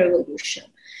Sandinista revolution.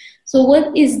 So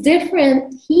what is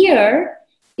different here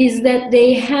is that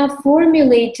they have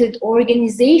formulated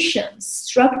organizations,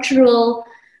 structural,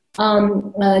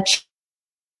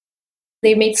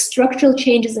 they made structural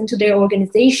changes into their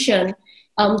organization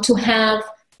to have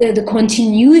the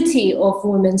continuity of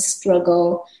women's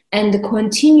struggle and the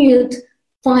continued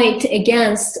fight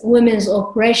against women's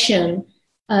oppression,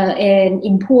 an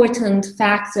important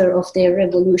factor of their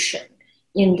revolution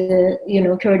in the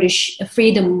Kurdish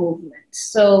freedom movement.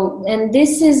 So, and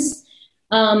this is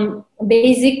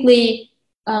basically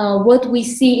what we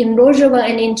see in Rojava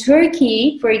and in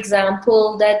Turkey, for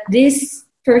example, that this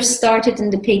first started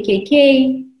in the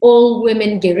PKK, all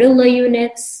women guerrilla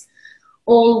units,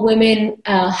 all women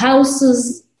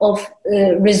houses of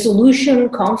resolution,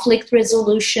 conflict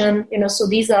resolution, so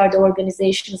these are the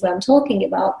organizations I'm talking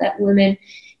about, that women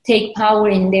take power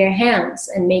in their hands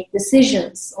and make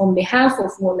decisions on behalf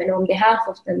of women, on behalf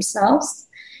of themselves.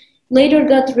 Later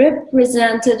got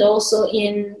represented also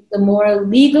in the more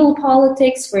legal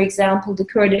politics. For example, the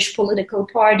Kurdish political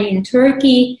party in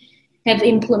Turkey have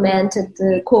implemented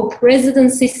the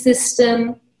co-presidency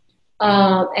system,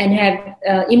 and have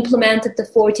implemented the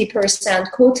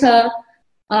 40% quota.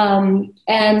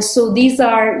 And so these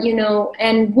are,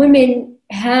 and women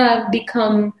have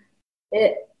become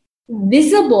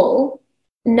visible,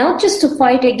 not just to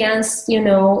fight against,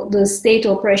 the state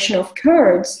oppression of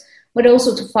Kurds, but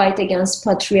also to fight against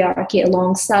patriarchy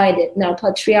alongside it. Now,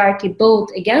 patriarchy both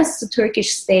against the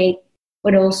Turkish state,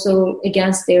 but also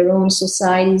against their own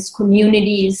societies,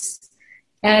 communities.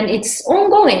 And it's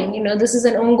ongoing, this is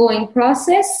an ongoing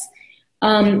process.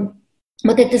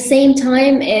 But at the same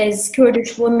time, as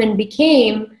Kurdish women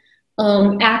became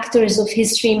actors of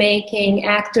history making,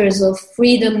 actors of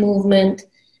freedom movement,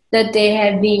 that they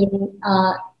have been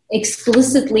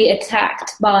explicitly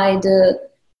attacked by the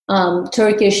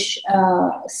Turkish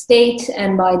state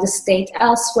and by the state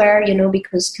elsewhere,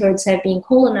 because Kurds have been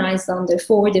colonized under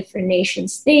 4 different nation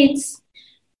states,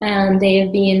 and they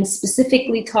have been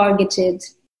specifically targeted.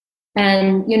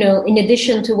 And, in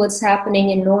addition to what's happening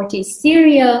in northeast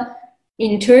Syria,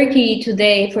 in Turkey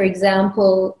today, for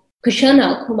example,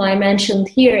 Kushanak, whom I mentioned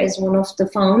here as one of the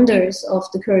founders of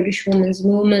the Kurdish women's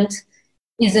movement,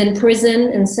 is in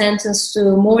prison and sentenced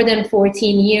to more than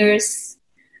 14 years.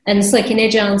 And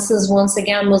Sakine Cansız once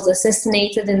again was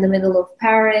assassinated in the middle of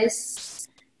Paris.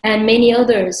 And many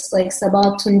others like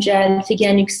Sabah Tuncel,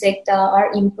 Figen Yüksekdağ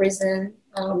are in prison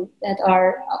that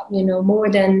are,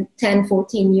 more than 10,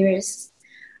 14 years.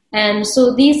 And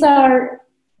so these are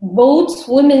both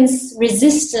women's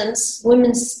resistance,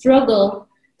 women's struggle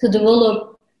to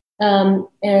develop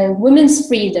women's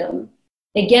freedom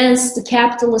against the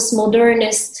capitalist,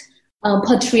 modernist,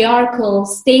 patriarchal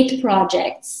state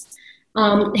projects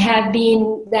have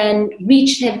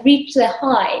reached a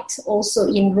height also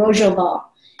in Rojava,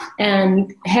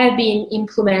 and have been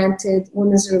implemented.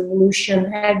 Women's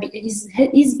revolution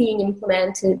is being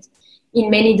implemented in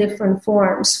many different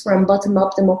forms, from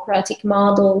bottom-up democratic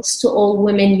models to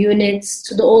all-women units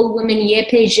to the all-women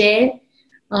YPG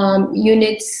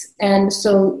units. And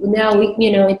so now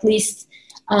at least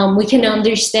we can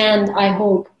understand, I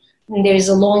hope, and there's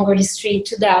a longer history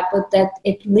to that, but that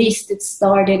at least it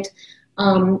started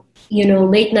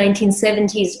late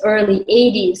 1970s, early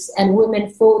 80s, and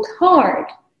women fought hard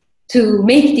to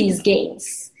make these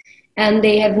gains. And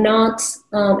they have not,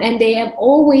 and they have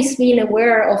always been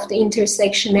aware of the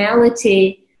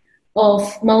intersectionality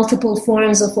of multiple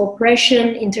forms of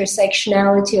oppression,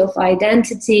 intersectionality of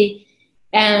identity,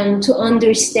 and to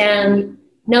understand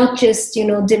not just,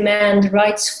 demand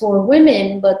rights for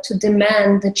women, but to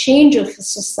demand the change of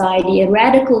society. A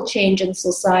radical change in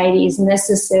society is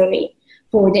necessary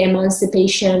for the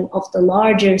emancipation of the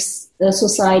larger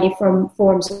society from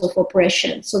forms of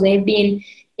oppression. So they've been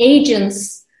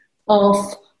agents of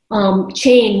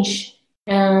change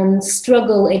and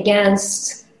struggle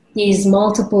against these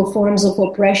multiple forms of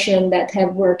oppression that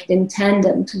have worked in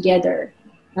tandem together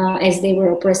as they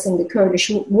were oppressing the Kurdish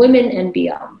women and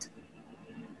beyond.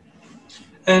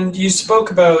 And you spoke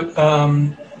about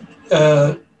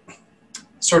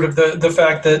sort of the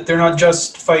fact that they're not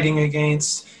just fighting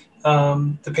against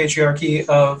the patriarchy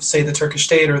of, say, the Turkish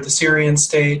state or the Syrian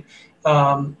state,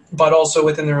 but also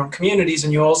within their own communities.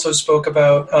 And you also spoke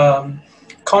about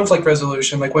conflict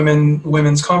resolution, like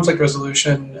women's conflict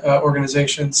resolution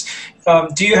organizations.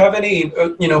 Do you have any,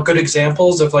 good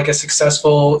examples of like a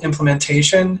successful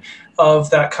implementation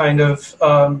of that kind of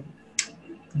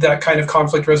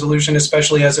conflict resolution,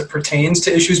 especially as it pertains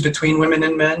to issues between women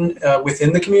and men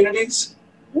within the communities?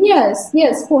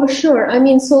 Yes, for sure.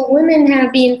 So women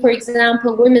have been, for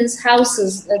example, women's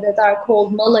houses that are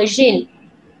called malajin,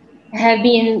 have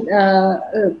been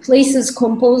places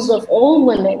composed of all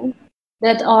women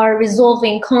that are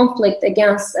resolving conflict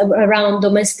around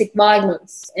domestic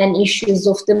violence and issues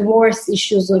of divorce,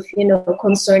 issues of,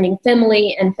 concerning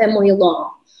family and family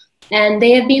law. And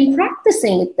they have been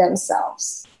practicing it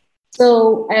themselves.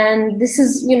 So, and this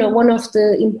is, one of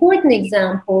the important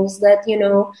examples that,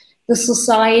 the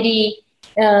society,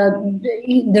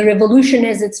 the revolution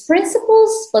has its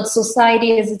principles, but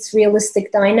society has its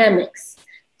realistic dynamics.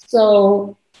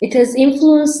 So it has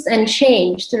influenced and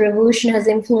changed. The revolution has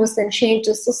influenced and changed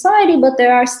the society, but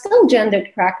there are still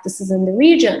gendered practices in the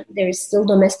region. There is still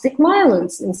domestic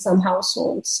violence in some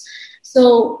households.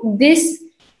 So this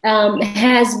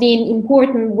has been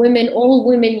important. all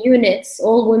women units,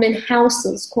 all women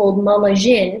houses called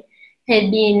malajin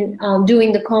had been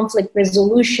doing the conflict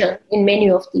resolution in many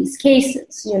of these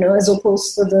cases, as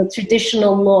opposed to the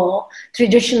traditional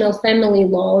family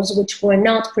laws, which were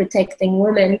not protecting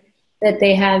women, that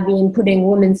they have been putting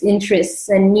women's interests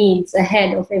and needs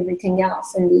ahead of everything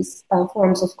else in these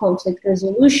forms of conflict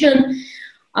resolution.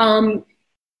 And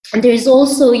there's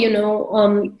also,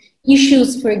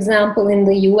 issues, for example, in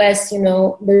the US,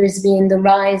 there's been the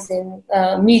rise in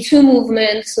Me Too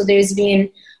movement. So there's been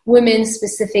women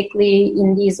specifically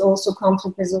in these also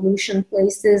conflict resolution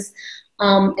places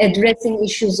addressing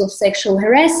issues of sexual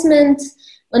harassment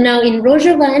Now, in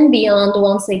Rojava and beyond,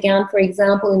 once again, for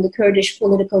example, in the Kurdish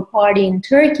political party in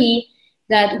Turkey,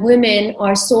 that women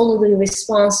are solely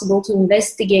responsible to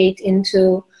investigate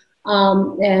into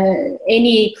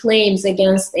any claims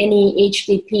against any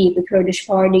HDP, the Kurdish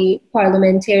party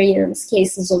parliamentarians,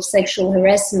 cases of sexual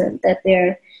harassment, that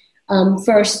they're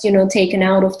first, taken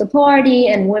out of the party,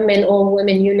 and all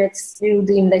women units do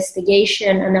the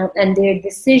investigation, and their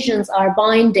decisions are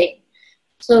binding.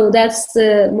 So that's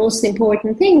the most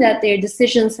important thing, that their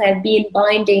decisions have been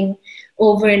binding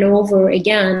over and over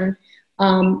again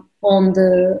on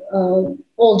the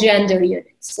all gender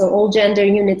units. So all gender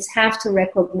units have to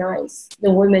recognize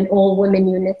all women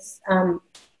units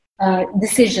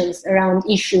decisions around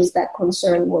issues that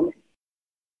concern women.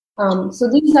 So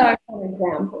these are some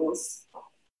examples.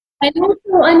 And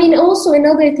also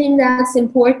another thing that's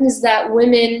important is that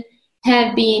women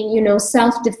have been,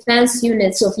 self-defense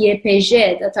units of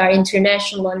YPG that are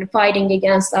international and fighting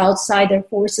against outsider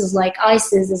forces like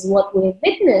ISIS is what we've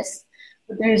witnessed.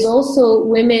 But there's also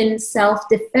women's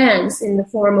self-defense in the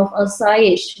form of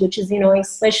asayish, which is,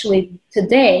 especially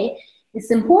today,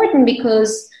 it's important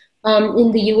because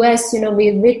in the US,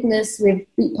 we've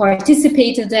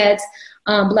participated at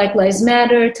Black Lives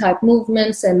Matter type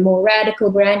movements and more radical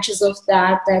branches of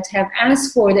that have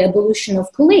asked for the abolition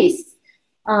of police.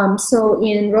 So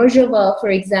in Rojava, for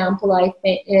example,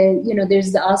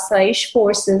 there's the asayish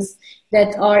forces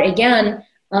that are, again,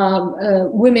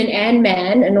 women and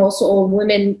men, and also all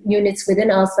women units within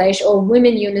asayish, all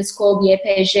women units called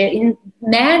YPG in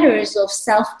matters of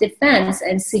self-defense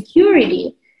and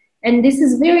security. And this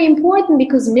is very important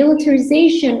because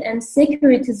militarization and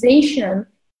securitization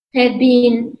have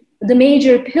been the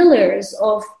major pillars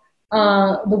of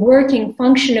the working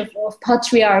function of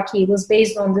patriarchy. Was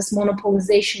based on this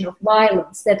monopolization of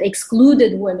violence that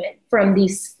excluded women from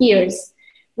these spheres,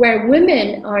 where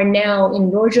women are now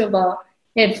in Rojava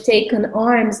have taken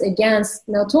arms against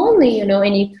not only,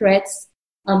 any threats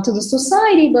to the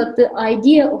society, but the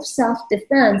idea of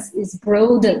self-defense is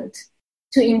broadened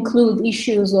to include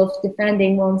issues of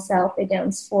defending oneself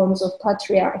against forms of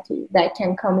patriarchy that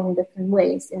can come in different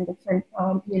ways, in different,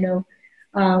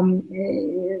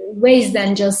 ways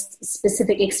than just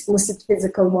specific explicit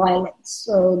physical violence.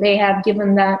 So they have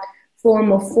given that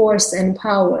form of force and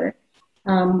power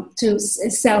to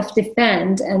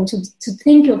self-defend, and to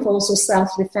think of also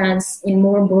self-defense in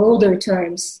more broader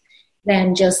terms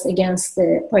than just against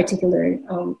the particular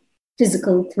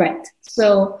physical threat.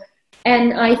 So,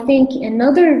 and I think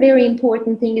another very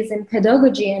important thing is in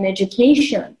pedagogy and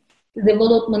education, the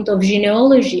development of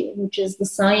genealogy, which is the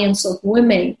science of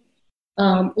women,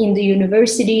 in the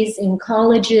universities, in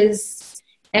colleges,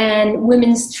 and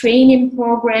women's training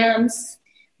programs,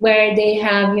 where they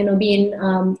have, been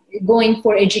going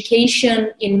for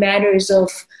education in matters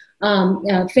of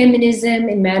feminism,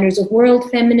 in matters of world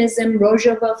feminism,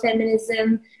 Rojava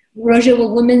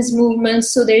women's movements.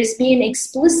 So there's been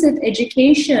explicit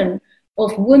education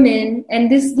of women, and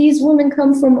these women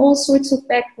come from all sorts of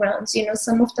backgrounds.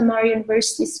 Some of them are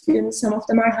university students, some of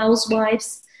them are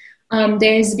housewives.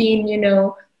 There's been,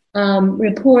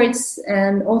 reports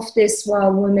of this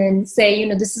while women say,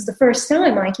 this is the first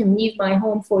time I can leave my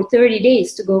home for 30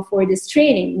 days to go for this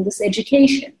training, this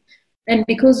education. And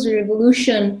because the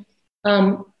revolution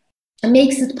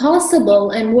makes it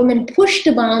possible, and women push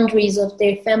the boundaries of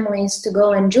their families to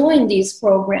go and join these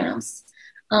programs,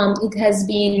 it has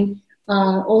been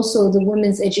also the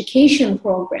women's education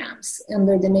programs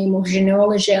under the name of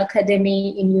Genealogy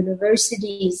Academy in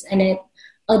universities and at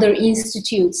other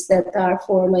institutes that are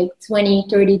for 20,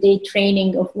 30-day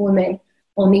training of women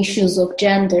on issues of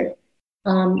gender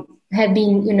have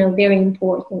been, very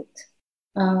important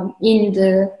in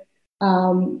the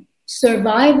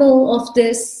survival of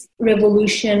this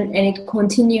revolution, and it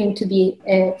continuing to be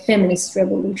a feminist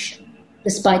revolution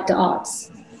despite the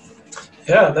odds.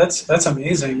 Yeah, that's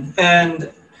amazing.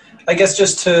 And I guess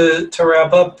just to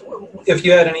wrap up, if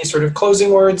you had any sort of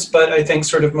closing words, but I think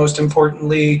sort of most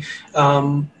importantly,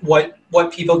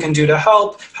 what people can do to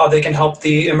help, how they can help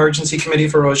the Emergency Committee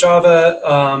for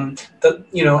Rojava,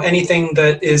 anything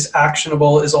that is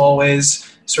actionable is always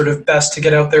sort of best to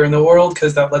get out there in the world,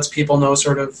 because that lets people know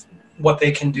sort of what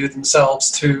they can do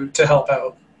themselves to help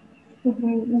out.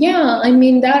 Mm-hmm. Yeah,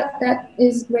 that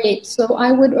is great. So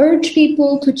I would urge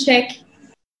people to check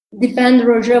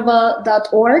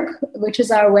defendrojava.org, which is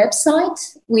our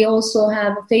website. We also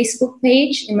have a Facebook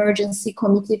page, Emergency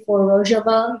Committee for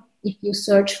Rojava, if you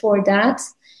search for that.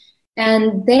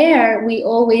 And there we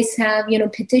always have,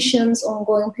 petitions,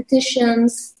 ongoing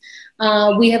petitions.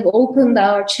 We have opened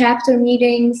our chapter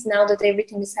meetings now that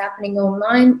everything is happening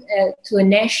online to a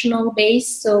national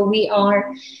base. So we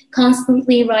are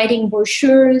constantly writing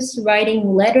brochures,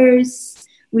 writing letters,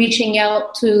 reaching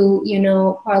out to,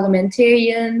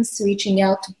 parliamentarians, reaching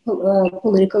out to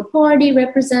political party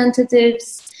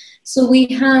representatives. So we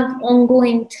have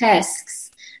ongoing tasks,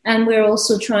 and we're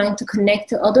also trying to connect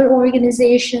to other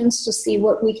organizations to see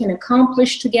what we can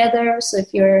accomplish together. So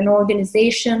if you're an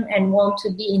organization and want to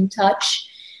be in touch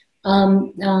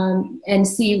and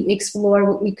explore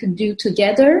what we could do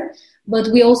together. But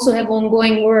we also have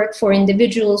ongoing work for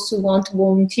individuals who want to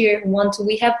volunteer,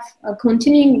 we have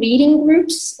continuing reading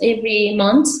groups every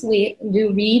month. We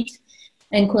do read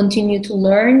and continue to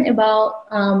learn about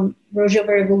Rojava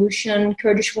Revolution,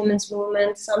 Kurdish women's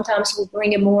movement. Sometimes we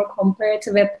bring a more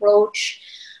comparative approach.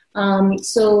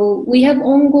 So we have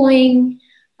ongoing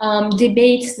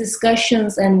debates,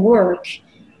 discussions, and work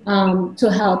to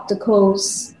help the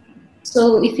cause.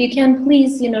 So if you can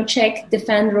please, check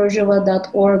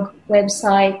defendrojava.org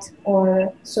website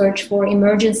or search for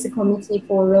Emergency Committee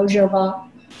for Rojava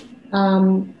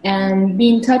and be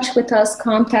in touch with us,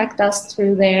 contact us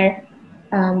through there.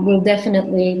 We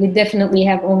definitely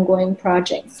have ongoing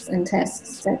projects and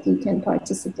tasks that you can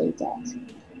participate at.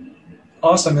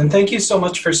 Awesome, and thank you so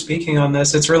much for speaking on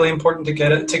this. It's really important to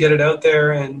get it out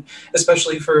there, and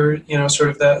especially for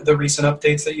sort of the recent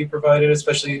updates that you provided,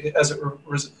 especially as it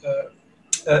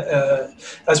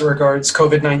regards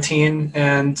COVID-19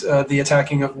 and the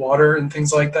attacking of water and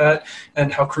things like that,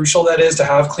 and how crucial that is to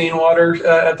have clean water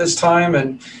at this time.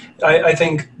 And I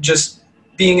think just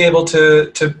being able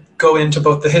to go into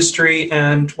both the history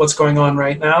and what's going on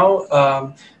right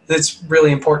now, that's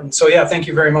really important. So yeah, thank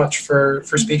you very much for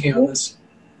speaking on this.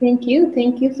 Thank you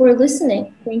for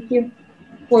listening. Thank you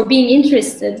for being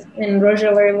interested in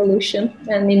Rojava Revolution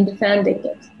and in defending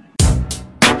it.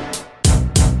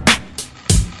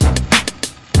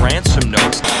 Ransom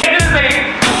notes.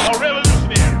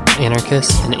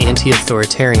 Anarchist and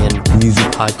anti-authoritarian music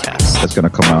podcast. That's going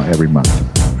to come out every month.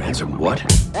 Ransom what?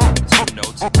 Ransom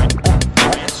notes.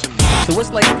 So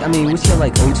what's we see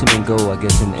ultimate goal, I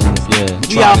guess, in this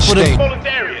We are for the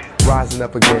rising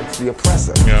up against the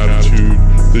oppressor. Attitude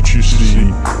that you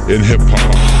see in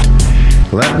hip-hop.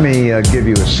 Let me give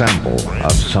you a sample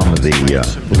of some of the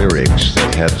lyrics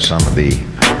that had some of the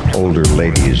older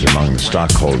ladies among the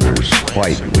stockholders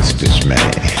white with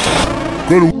dismay.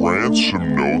 Go to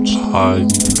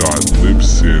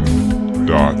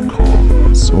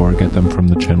ransomnoteshigh.libsyn.com or get them from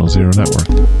the Channel Zero Network.